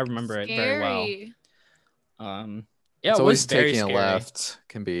I remember it very well. Scary. Yeah, It's it always was very taking scary. a left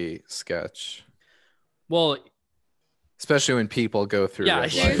can be sketch, Well, especially when people go through yeah,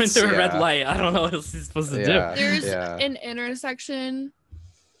 red she lights. went through a red Yeah. light. I don't know what else she's supposed to Yeah. do. There's Yeah. an intersection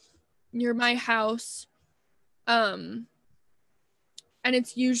near my house. And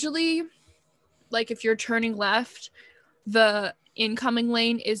it's usually like if you're turning left, the incoming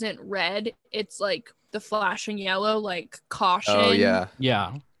lane isn't red. It's like the flashing yellow, like caution. Oh yeah,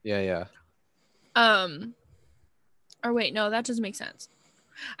 Yeah, yeah. Or wait, no, that doesn't make sense.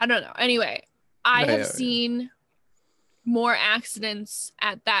 I don't know. Anyway, I No, have yeah. seen more accidents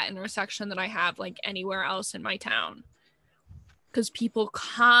at that intersection than I have like anywhere else in my town. Because people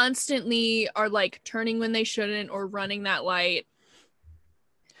constantly are like turning when they shouldn't or running that light.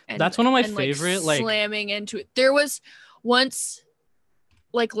 That's one of my and, favorite, like- slamming into it. There was once,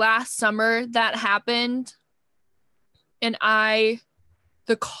 like last summer, that happened, and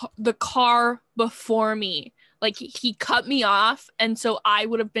the car before me, like he cut me off, and so I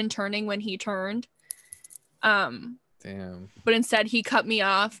would have been turning when he turned. Damn. But instead he cut me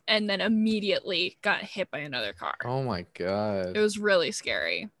off and then immediately got hit by another car. Oh my god. It was really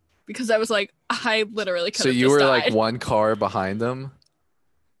scary because I was like, I literally could So have you just were died. like one car behind him?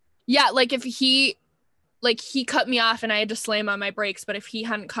 Yeah, like if he cut me off and I had to slam on my brakes, but if he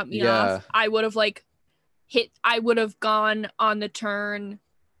hadn't cut me Yeah. off, I would have I would have gone on the turn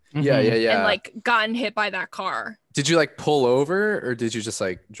Yeah, yeah, Mhm. yeah. and like gotten hit by that car. Did you like pull over or did you just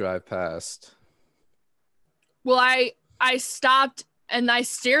like drive past? Well, I stopped and I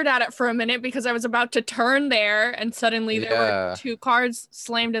stared at it for a minute because I was about to turn there and suddenly there Yeah. were two cars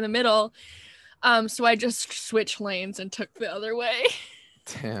slammed in the middle. So I just switched lanes and took the other way.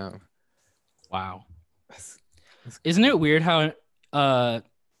 Damn. Wow. That's Isn't it weird how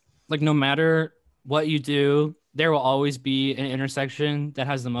like no matter what you do, there will always be an intersection that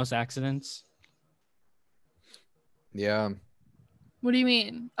has the most accidents? Yeah. What do you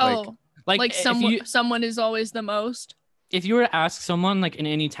mean? Like- Oh, Like, like if someone is always the most. if you were to ask someone like in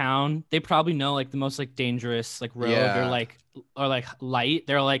any town, they probably know like the most like dangerous like road Yeah. or like light.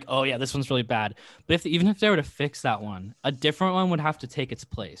 They're like, oh yeah, this one's really bad. But even if they were to fix that one, a different one would have to take its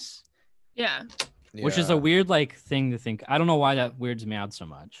place, Yeah. which is a weird like thing to think. I don't know why that weirds me out so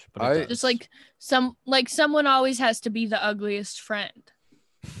much, but I- it does. Just like someone always has to be the ugliest friend.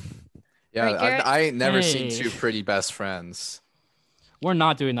 Yeah, Right, Garrett? I ain't never seen Hey. two pretty best friends. We're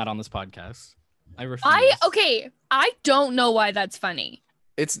not doing that on this podcast. I refuse. I don't know why that's funny.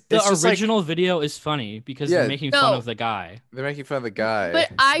 It's The just like original video is funny because Yeah. they're making fun No. of the guy. they're making fun of the guy.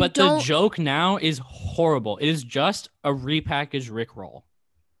 But I But don't the joke now is horrible. It is just a repackaged Rickroll.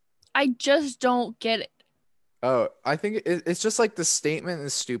 I just don't get it. Oh, I think it's just like the statement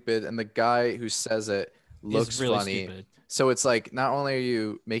is stupid and the guy who says it looks It's really funny. stupid. So it's like not only are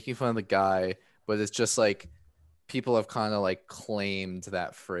you making fun of the guy, but it's just like people have kind of like claimed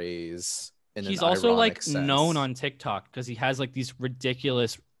that phrase in He's an also like ironic sense. known on TikTok because he has like these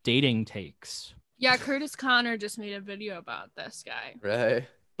ridiculous dating takes. Yeah, Curtis Connor just made a video about this guy. right.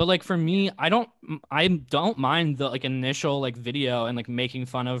 But like for me, I don't mind the like initial like video and like making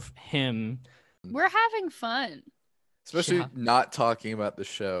fun of him. We're having fun. Especially Yeah. not talking about the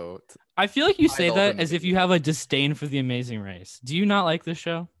show. I feel like you say Idle that in as the if you have a disdain for the Amazing Race. Do you not like this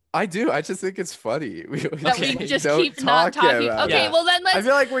show? I do. I just think it's funny. We That Okay. we just don't keep not talk talking. about Okay, it. well then I let's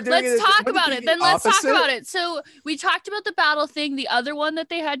feel like we're doing let's it. talk wouldn't it about be it. the Then let's talk opposite? about it. So we talked about the battle thing. The other one that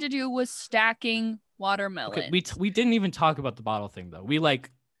they had to do was stacking watermelon. Okay, we didn't even talk about the bottle thing though. We like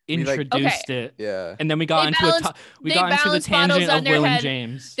We, like- introduced it, Yeah. and then we got They into balanced- we they got into the balanced bottles tangent on of their Will and head.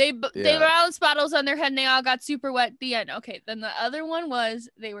 James. They Yeah. balanced bottles on their head and they all got super wet at the end. Okay, then the other one was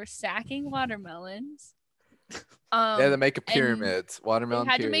they were stacking watermelons. They had to make a and pyramid. They Watermelon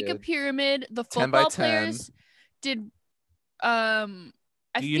had to make a period. pyramid. The 10 by football 10. players did I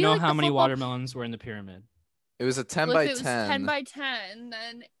Do you feel know like how the many football- watermelons were in the pyramid? It was a 10 well, by if it was 10. 10 by 10,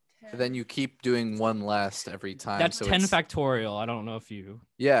 then 10. Then you keep doing one last every time. That's so 10 it's- factorial. I don't know if you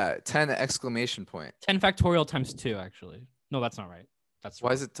 10 exclamation point. 10 factorial times 2 actually. No, that's not right. That's Why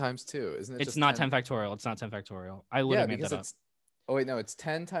wrong. is it times 2? Isn't it It's just not 10 factorial. It's not 10 factorial. I Yeah, literally made because that up. it's Oh wait, no, it's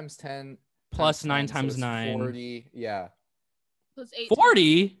 10 times 10 Plus times 9 10, so times it's 9. 40. Yeah. Plus 8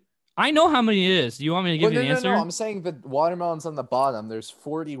 40? I know how many it is. Do you want me to give Well, you no, the no, answer? no. I'm saying the watermelons on the bottom. There's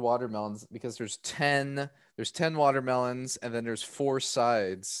 40 watermelons because there's 10 watermelons and then there's 4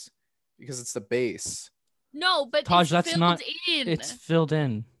 sides because it's the base. No, but Taj, it's that's filled not- in. It's filled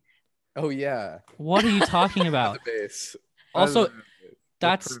in. Oh yeah. What are you talking The about? base. Also, The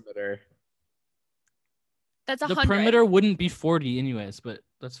that's perimeter. That's the 100. perimeter wouldn't be 40 anyways, but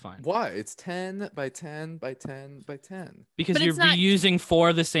that's fine. Why? It's 10 by 10 by 10 by 10. Because But you're it's not- reusing 4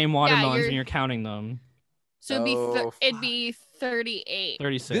 of the same watermelons you're- and you're counting them. So it'd be Oh, it'd be 38.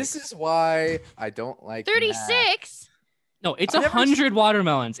 36. This is why I don't like math. 36? No, it's I've never 100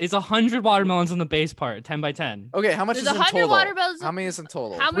 watermelons. It's 100 watermelons on the base part, 10 by 10. Okay, how much There's is in 100 total? watermelons- How many is in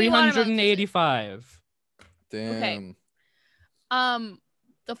total? How many watermelons is it? 385. Damn.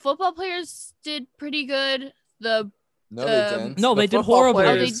 The football players did pretty good. The No, they Um, didn't. No, The they did football horribly.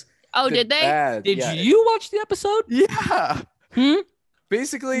 players did they? bad. Did Yeah. you watch the episode? Yeah. Hmm?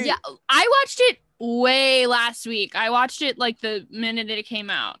 Basically, Yeah, I watched it way last week. I watched it like the minute it came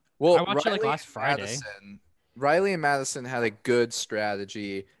out. well, I watched it, like, Riley last and Friday. Riley and Madison had a good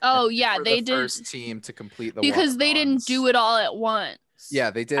strategy. Oh and yeah, were they the did first team to complete the because they didn't do it all at once.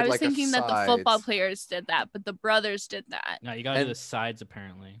 Yeah, they did. I was like thinking a that the football sides. players did that, but the brothers did that. No, you gotta do And- the sides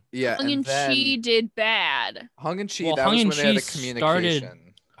apparently. Yeah, Hung and Chi did bad. Hung and Chi. Well, That Hung was and when they had a Chi communication. started-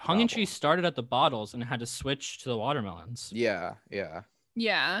 Hung and Chi problem. started at the bottles and had to switch to the watermelons. Yeah, yeah.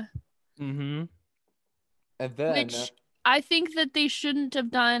 Yeah. Mm-hmm. And then Which I think that they shouldn't have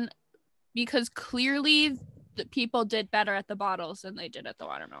done because clearly people did better at the bottles than they did at the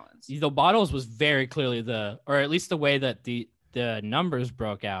watermelons. The bottles was very clearly or at least the way that the numbers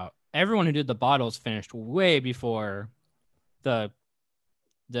broke out. Everyone who did the bottles finished way before the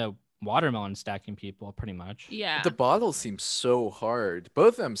watermelon stacking people, pretty much. Yeah. The bottles seem so hard.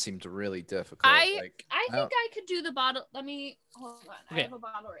 Both of them seemed really difficult. I like, think I could do the bottle. Let me hold on. Okay. I have a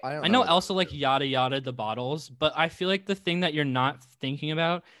bottle right I now. don't I know what Elsa to like do. yada the bottles, but I feel like the thing that you're not thinking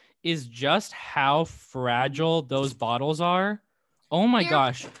about is just how fragile those bottles are. Oh my They're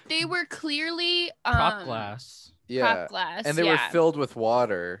gosh. They were clearly Prop glass. Yeah. Prop glass. And they were filled with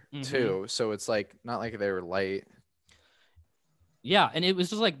water Mhm. too. So it's like not like they were light. Yeah, and it was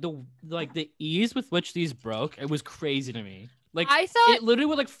just like the ease with which these broke, it was crazy to me. Like I thought it literally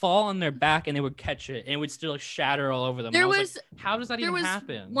would like fall on their back and they would catch it and it would still like shatter all over them. there And I was like, how does that there even was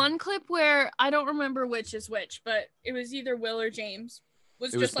happen? one clip where I don't remember which is which, but it was either Will or James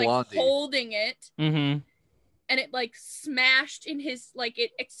was It was just like Blondie. holding it Mm-hmm. and it like smashed in his like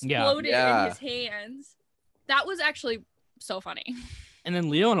it exploded Yeah. in his hands. That was actually so funny. And then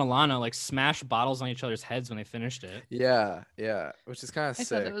Leo and Alana like smashed bottles on each other's heads when they finished it. Yeah. Yeah. Which is kind of I thought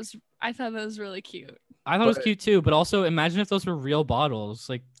sick. that was really cute. I thought it was But- cute too, but also imagine if those were real bottles.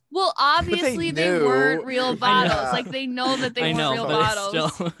 Like Well, obviously they knew. weren't real I know. bottles. Like they know that they I weren't know, real but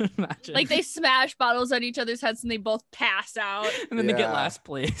bottles. still imagine. Like they smash bottles on each other's heads and they both pass out. and then they get Yeah. last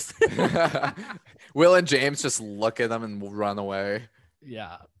place. Will and James just look at them and run away.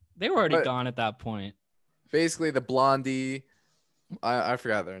 Yeah, they were already But- gone at that point. Basically, the Blondie, I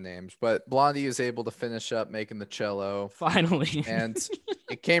forgot their names, but Blondie is able to finish up making the cello, Finally. and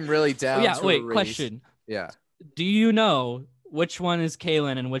it came really down. Oh, yeah. to a Wait. race. Question: Yeah. do you know which one is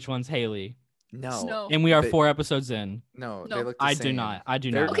Kaylin and which one's Haley? No. No. And we are They- 4 episodes in. No. No. They look the I do same. not. I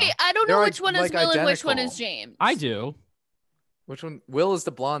do They're- not. Okay, know. I don't They're know like- which one is like Will and which one is identical. James. I do. Which one? Will is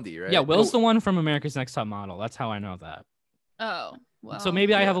the Blondie, right? Yeah, Will's Oh, the one from America's Next Top Model. That's how I know that. Oh, well. So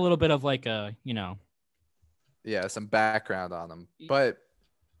maybe I yeah. have a little bit of like a, Yeah, some background on them, but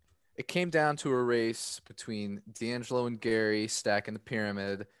it came down to a race between D'Angelo and Gary stacking the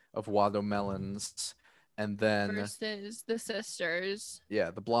pyramid of watermelons, and then versus the sisters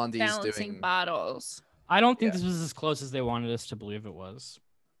yeah, the Blondies balancing doing bottles. I don't think Yeah. this was as close as they wanted us to believe it was.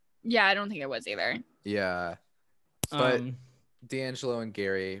 Yeah, I don't think it was either. yeah, but Um, D'Angelo and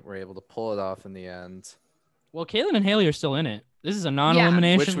Gary were able to pull it off in the end. well, Kaylin and Haley are still in it. This is a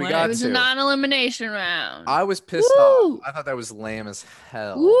non-elimination. Which we leg. got It was a to. non-elimination round. I was pissed Woo! off. I thought that was lame as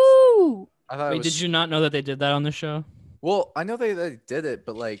hell. Woo! I thought it Wait, was did you not know that they did that on the show? Well, I know they did it,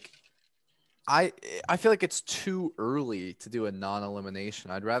 but like, I feel like it's too early to do a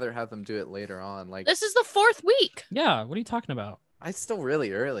non-elimination. I'd rather have them do it later on. Like, This is the 4th week. Yeah. What are you talking about? it's still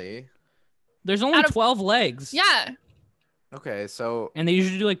really early. There's only Out of- 12 legs. Yeah. Okay, so And they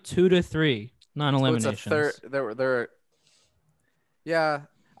usually do like 2 to 3 so it's non-eliminations. a third. There. Yeah,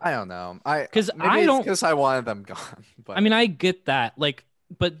 I don't know. 'Cause maybe I it's don't- because I wanted them gone. But I mean, I get that. Like,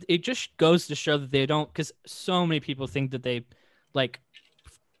 but it just goes to show that they don't, because so many people think that they like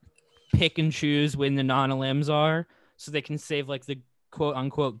pick and choose when the non-elims are, so they can save like the quote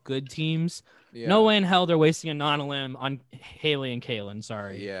unquote good teams. yeah, No way in hell they're wasting a non-elim on Haley and Kaylin.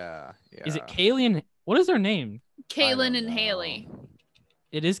 Sorry. Yeah, Is it Kaylee and what is their name? Kaylin don't and know. Haley.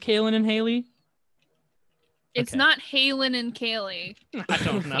 It is Kaylin and Haley. It's Okay. not Halen and Kaylee. I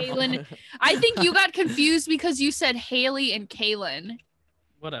don't know. Kaylin. I think you got confused because you said Haley and Kaylin,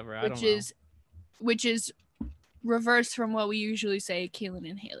 Whatever. I don't which know. is reversed from what we usually say, Kaylin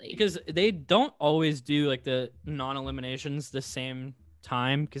and Haley. Because they don't always do like the non-eliminations the same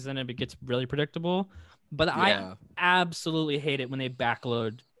time, because then it gets really predictable. But I Yeah. absolutely hate it when they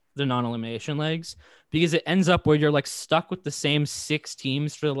backload the non-elimination legs, because it ends up where you're like stuck with the same 6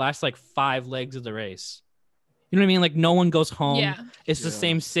 teams for the last like 5 legs of the race. You know what I mean? Like no one goes home. Yeah. It's the Yeah.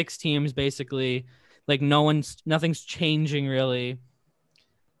 same 6 teams basically. Like nothing's changing really.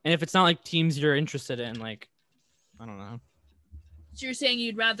 And if it's not like teams you're interested in, like I don't know. So you're saying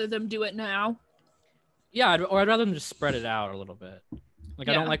you'd rather them do it now? Yeah, I'd rather them just spread it out a little bit. Like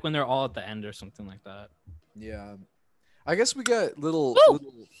I Yeah. don't like when they're all at the end or something like that. Yeah. I guess we got little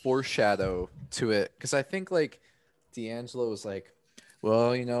foreshadow to it, because I think like D'Angelo was like,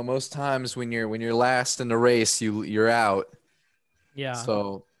 well, you know, most times when you're last in the race, you're out. Yeah.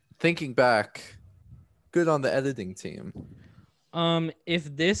 So thinking back, good on the editing team.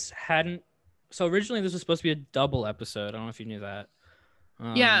 If this hadn't, so originally this was supposed to be a double episode. I don't know if you knew that.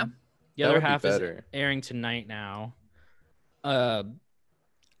 Yeah. The That other would be half is better. airing tonight now.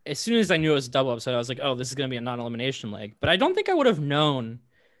 As soon as I knew it was a double episode, I was like, oh, this is gonna be a non-elimination leg. But I don't think I would have known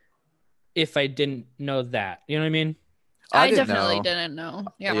if I didn't know that. You know what I mean? I didn't definitely know. didn't know.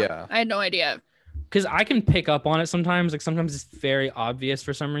 Yeah. Yeah. I had no idea. because I can pick up on it sometimes. Like sometimes it's very obvious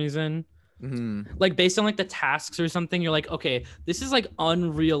for some reason. Like based on like the tasks or something, you're like, okay, this is like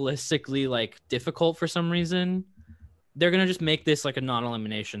unrealistically like difficult for some reason. They're gonna just make this like a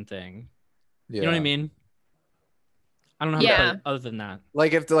non-elimination thing. Yeah. You know what I mean? I don't know how to put it other than that.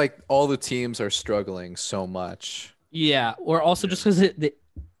 Like if like all the teams are struggling so much. Yeah, or also just because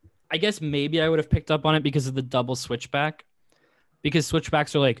I guess maybe I would have picked up on it because of the double switchback. Because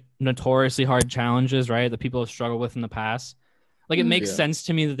switchbacks are like notoriously hard challenges, right? That people have struggled with in the past. Like it makes sense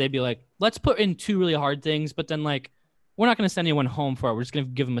to me that they'd be like, let's put in 2 really hard things, but then like we're not going to send anyone home for it. We're just going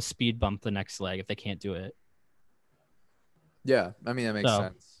to give them a speed bump the next leg if they can't do it. Yeah, I mean that makes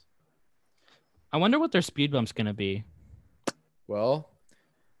sense. I wonder what their speed bump's going to be. Well,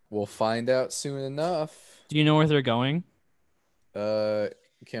 we'll find out soon enough. Do you know where they're going?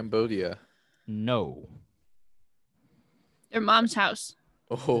 Cambodia. No. Their mom's house.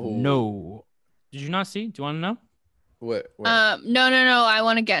 Oh no. Did you not see? Do you want to know? What? No. I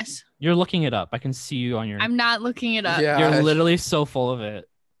want to guess. You're looking it up. I can see you on your. I'm not looking it up. Yeah. You're literally so full of it.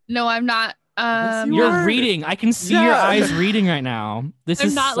 No, I'm not. You're reading. I can see your eyes reading right now. This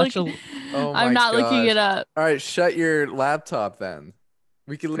is not such looking. Oh I'm not looking it up. All right, shut your laptop then.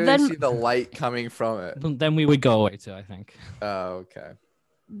 We can literally see the light coming from it. Then we would go away too, I think. Oh, okay.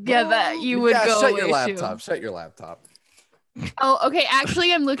 Yeah, that you would go shut away your laptop. too. Shut your laptop. Oh, okay.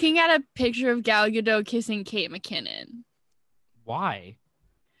 Actually, I'm looking at a picture of Gal Gadot kissing Kate McKinnon. Why?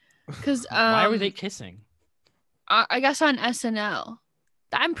 Because why were they kissing? I guess on SNL.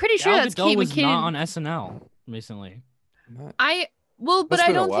 I'm pretty sure Gal that's Gadot Kate was McKinnon. not on SNL recently. But That's I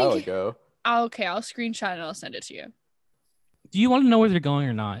been don't a while think. ago. Oh, okay, I'll screenshot and I'll send it to you. Do you want to know where they're going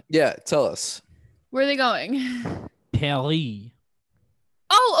or not? Yeah, tell us. Where are they going? Paris.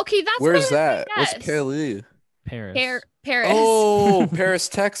 Oh, okay, that's Where's what I that? was What's Paris? Paris. Paris. Oh, Paris,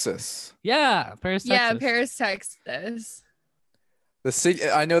 Texas. Yeah, Paris, Texas. Yeah, Paris, Texas. The city.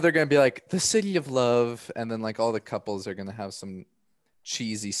 I know they're gonna be like the city of love, and then like all the couples are gonna have some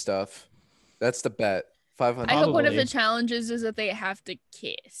cheesy stuff. That's the bet. 500. I hope one of Probably. the challenges is that they have to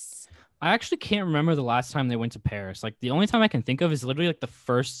kiss. I actually can't remember the last time they went to Paris. Like the only time I can think of is literally like the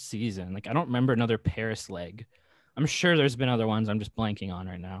first season. Like I don't remember another Paris leg. I'm sure there's been other ones I'm just blanking on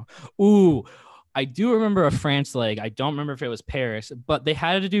right now. Ooh, I do remember a France leg. I don't remember if it was Paris, but they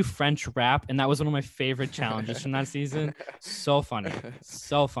had to do French rap, and that was one of my favorite challenges from that season. So funny.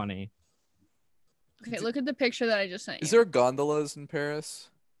 So funny. Okay, look at the picture that I just sent you. Is there gondolas in Paris?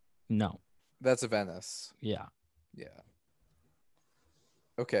 No. That's Venice. Yeah. Yeah.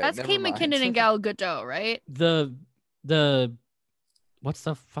 Okay. That's never Kate mind. McKinnon and Gal Gadot, right? The what's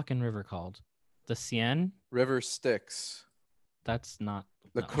the fucking river called? The Seine? River Styx. That's not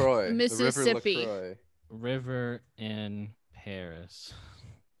no. LaCroix. The Mississippi. River LaCroix. River in Paris.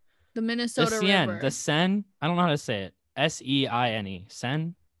 The The Minnesota Seine. River. The Seine. I don't know how to say it. Seine.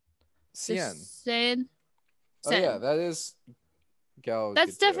 Seine. Seine. Seine. Oh yeah, that is Gal.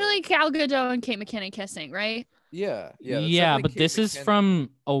 That's Gadot. definitely Gal Gadot and Kate McKinnon kissing, right? Yeah. Yeah. that's Yeah, definitely but Kate this is McKinnon. from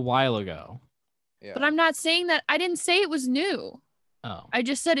a while ago. Yeah. But I'm not saying that. I didn't say it was new. Oh. I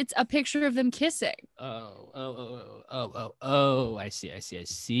just said it's a picture of them kissing. Oh, I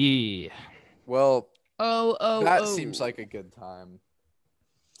see. Well, Oh. that seems like a good time.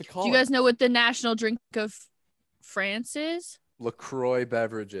 Do you guys know what the national drink of France is? LaCroix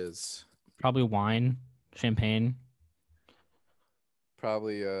beverages. Probably wine, champagne.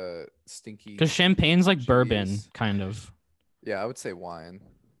 Probably stinky. Because champagne's like bourbon, Cheese. kind of. Yeah, I would say wine.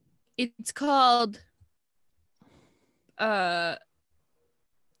 It's called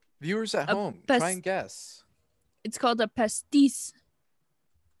Viewers at A home, pes- try and guess. it's called a pastis,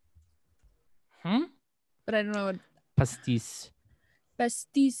 Hmm? but I don't know what Pastis.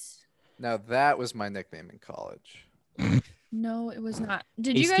 pastis. Now that was my nickname in college. No, it was not.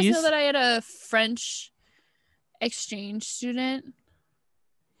 Did you guys know Pasties? that I had a French exchange student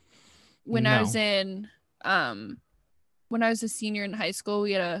when I No. was in when I was a senior in high school?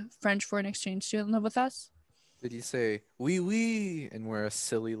 We had a French foreign exchange student live with us. Did you say oui oui and wear a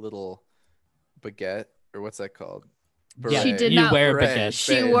silly little baguette or what's that called? Yeah, She did you not- wear a Beret, baguette.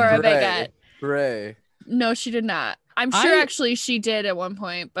 She wore a baguette. Beret. No, she did not. I'm sure I- actually she did at one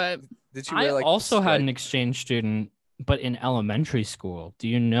point, but Did you I wear like also had an stripe? exchange student, but in elementary school. Do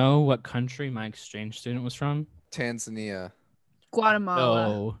you know what country my exchange student was from? Tanzania?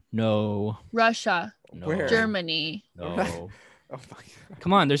 Guatemala, No. Russia, Where? Germany. No. Oh my god.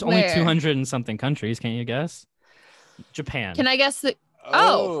 Come on, there's only Where? 200 and something countries. Can't you guess? Japan. Can I guess the?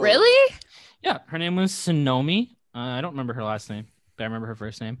 Oh, really? Yeah, her name was Sonomi. I don't remember her last name, but I remember her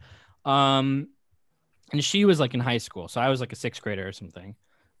first name. And she was like in high school, so I was like a 6th grader or something.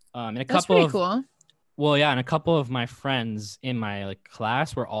 And a That's couple pretty of cool. Well, yeah, and a couple of my friends in my like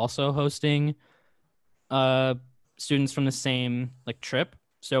class were also hosting students from the same like trip.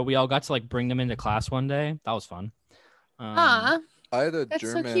 So we all got to like bring them into class one day. That was fun. Huh. I had a That's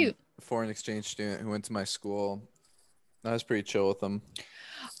so German cute. foreign exchange student who went to my school. I was pretty chill with him.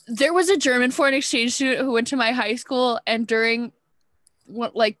 There was a German foreign exchange student who went to my high school, and during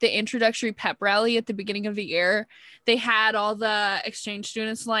like the introductory pep rally at the beginning of the year, they had all the exchange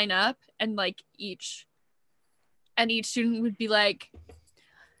students line up, and like each student would be like,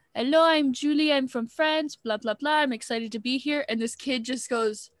 "Hello, I'm Julie. I'm from France. Blah blah blah. I'm excited to be here." And this kid just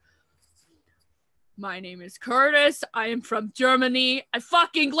goes, "My name is Curtis. I am from Germany. I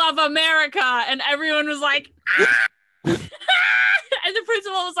fucking love America." And everyone was like, "Ah!" And the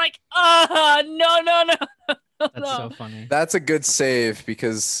principal was like, no. That's so funny. That's a good save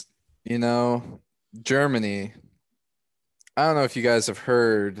because, you know, Germany. I don't know if you guys have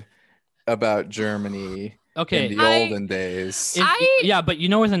heard about Germany Okay. in the olden days. Yeah, but you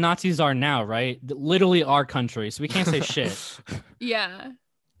know where the Nazis are now, right? Literally our country. So we can't say shit. Yeah.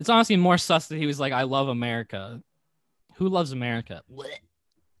 It's honestly more sus that he was like, I love America. Who loves America?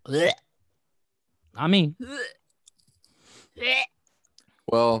 I mean,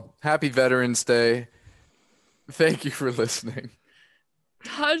 Well, happy Veterans Day. Thank you for listening.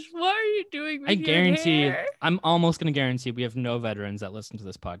 Taj, what are you doing with I your guarantee, hair? I'm almost going to guarantee we have no veterans that listen to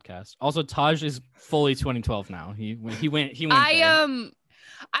this podcast. Also, Taj is fully 2012 now. He went there.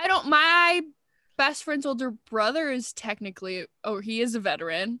 I don't, my best friend's older brother is technically, he is a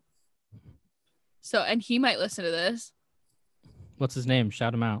veteran. So, and he might listen to this. What's his name?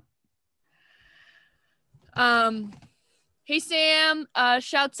 Shout him out. Hey Sam,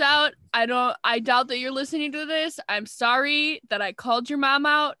 shouts out. I doubt that you're listening to this. I'm sorry that I called your mom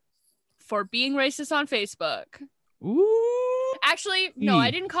out for being racist on Facebook. Ooh. Actually, no,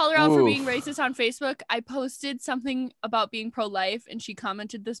 I didn't call her out for being Oof. racist on Facebook. I posted something about being pro-life, and she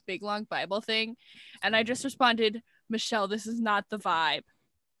commented this big long Bible thing, and I just responded, "Michelle, this is not the vibe."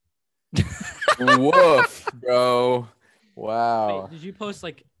 Woof, bro. Wow. Wait, did you post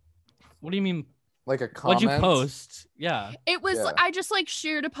like, what do you mean? Like a comment? What'd you post? Yeah. It was, Yeah. I just like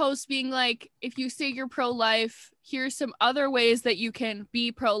shared a post being like, if you say you're pro-life, here's some other ways that you can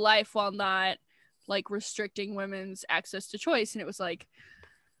be pro-life while not like restricting women's access to choice. And it was like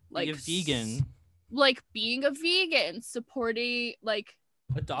Being a vegan. like being a vegan, supporting like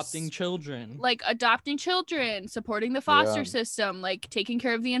Adopting children. supporting the foster Yeah. system, like taking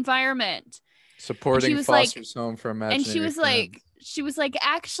care of the environment. Supporting was like- Foster's Home for And Imaginary she was like,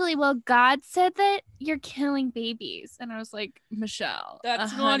 actually, well, God said that you're killing babies. And I was like, Michelle,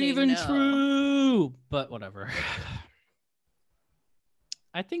 That's not honey, even no. true. But whatever.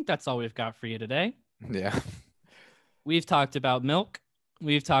 I think that's all we've got for you today. Yeah. We've talked about milk.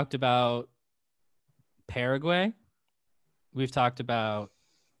 We've talked about Paraguay. We've talked about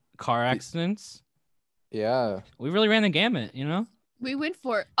car accidents. Yeah. We really ran the gamut, you know? We went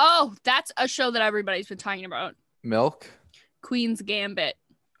for, oh, that's a show that everybody's been talking about. Milk? Queen's Gambit.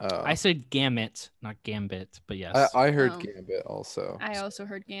 Oh. I said gamut, not gambit, but yes. I heard Oh. Gambit also. I also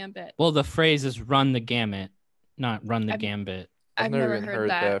heard Gambit. Well, the phrase is run the gamut, not run the I've- gambit. I've never heard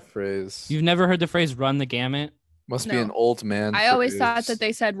that. phrase. You've never heard the phrase run the gamut? Must be No. an old man. I always thought phrase. that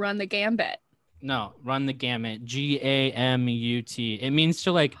they said run the Gambit. No, run the gamut. GAMUT. It means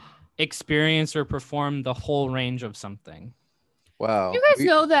to like experience or perform the whole range of something. Wow. You guys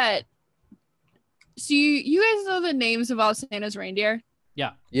know that. So you guys know the names of all Santa's reindeer?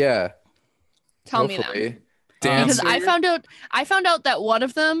 Yeah. Tell me them. hopefully. Because Dancer? I found out that one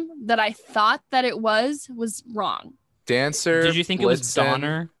of them that I thought that it was wrong. Dancer. Did you think it was Blitzen.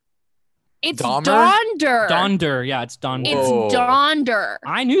 Donner? It's Dahmer? Donder. Donder. Yeah, it's Donder. It's Whoa. Donder.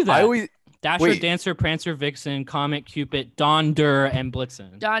 I knew that. I always. Dasher, wait. Dancer, Prancer, Vixen, Comet, Cupid, Donder, and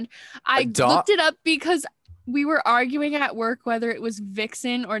Blitzen. Don. I looked it up because we were arguing at work whether it was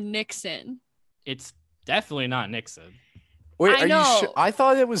Vixen or Nixon. It's definitely not Nixon. Wait, I are you know. sure? I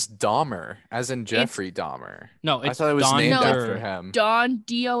thought it was Dahmer, as in Jeffrey Dahmer. No, I it's thought it was Donder. named after him.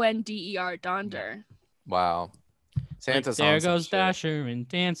 Donder. Donder. Wow. Like, Santa's there on some goes shit. Dasher and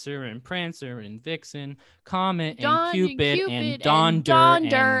Dancer and Prancer and Vixen, Comet and Don Cupid and Donder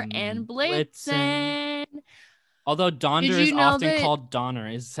Donder and Blitzen. Although Donder Did is you know often that- call Donner,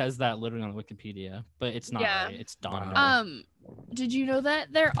 it says that literally on Wikipedia, but it's not Yeah. right. It's Donder. Did you know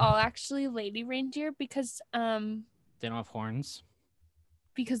that they're all actually lady reindeer because They don't have horns.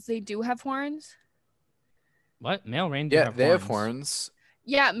 they do have horns? What? Male reindeer Yeah, they have horns.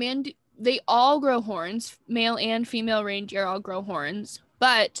 Yeah, they all grow horns. Male and female reindeer all grow horns.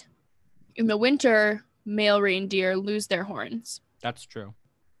 But in the winter, male reindeer lose their horns. That's true.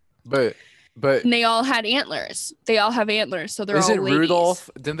 But But And they all had antlers. They all have antlers, so they're all isn't ladies. Rudolph?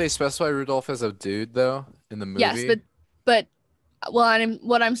 Didn't they specify Rudolph as a dude though in the movie? Yes, but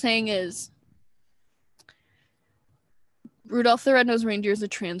what I'm saying is Rudolph the Red-Nosed Reindeer is a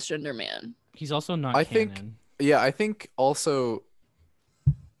transgender man. He's also not I canon. think- yeah, I think also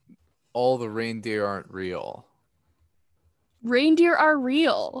all the reindeer aren't real. Reindeer are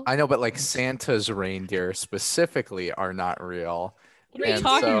real. I know, but like Santa's reindeer specifically are not real. What are you And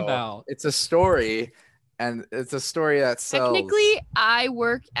talking so about? It's a story, and it's a story that sells. Technically, I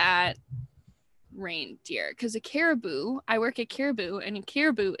work at reindeer because I work at Caribou, and a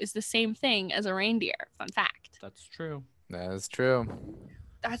caribou is the same thing as a reindeer. Fun fact. That's true. That is true.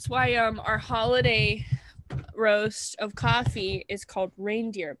 That's why our holiday roast of coffee is called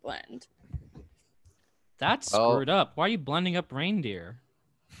Reindeer Blend. That's Oh. screwed up. Why are you blending up reindeer?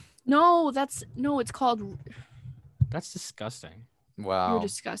 No, it's called. That's disgusting. Wow. You're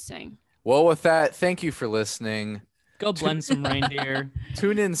disgusting. Well, with that, thank you for listening. Go blend some reindeer.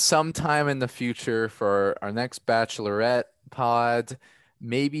 Tune in sometime in the future for our next Bachelorette pod.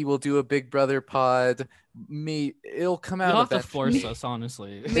 Maybe we'll do a Big Brother pod. It'll come out. You'll have to eventually. force us,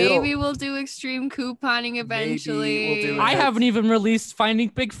 honestly. Maybe we'll do extreme couponing eventually. we'll do I it. haven't even released Finding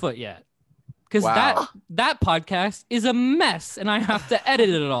Bigfoot yet. Because Wow. that podcast is a mess and I have to edit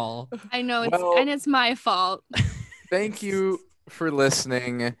it all. I know Well- it's my fault. Thank you for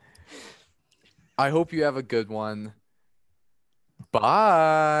listening. I hope you have a good one.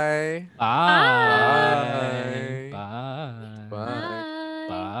 Bye. Bye. Bye. Bye. Bye.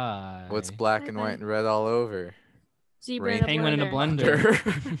 Bye. What's black and Bye-bye. white and red all over? Zebra in a Penguin in a blender.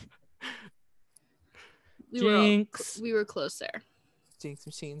 blender. Jinx. We were close there. Jinx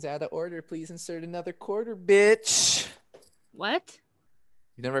machine's out of order. Please insert another quarter, bitch. What?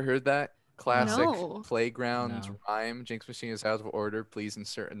 You never heard that classic No. playground No. rhyme? Jinx machine is out of order. Please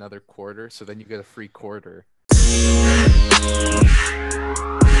insert another quarter. So then you get a free quarter.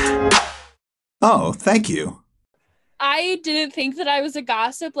 Oh, thank you. I didn't think that I was a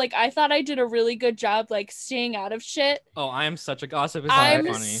gossip. Like, I thought I did a really good job, like, staying out of shit. Oh, I am such a gossip. It's not I'm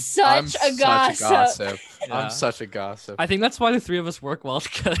funny. such a gossip. Yeah. I'm such a gossip. I think that's why the three of us work well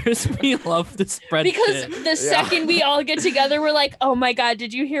together. Is we love to spread Because shit. the second we all get together, we're like, oh my God,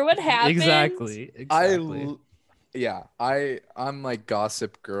 did you hear what happened? Exactly. I'm like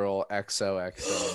Gossip Girl XOXO.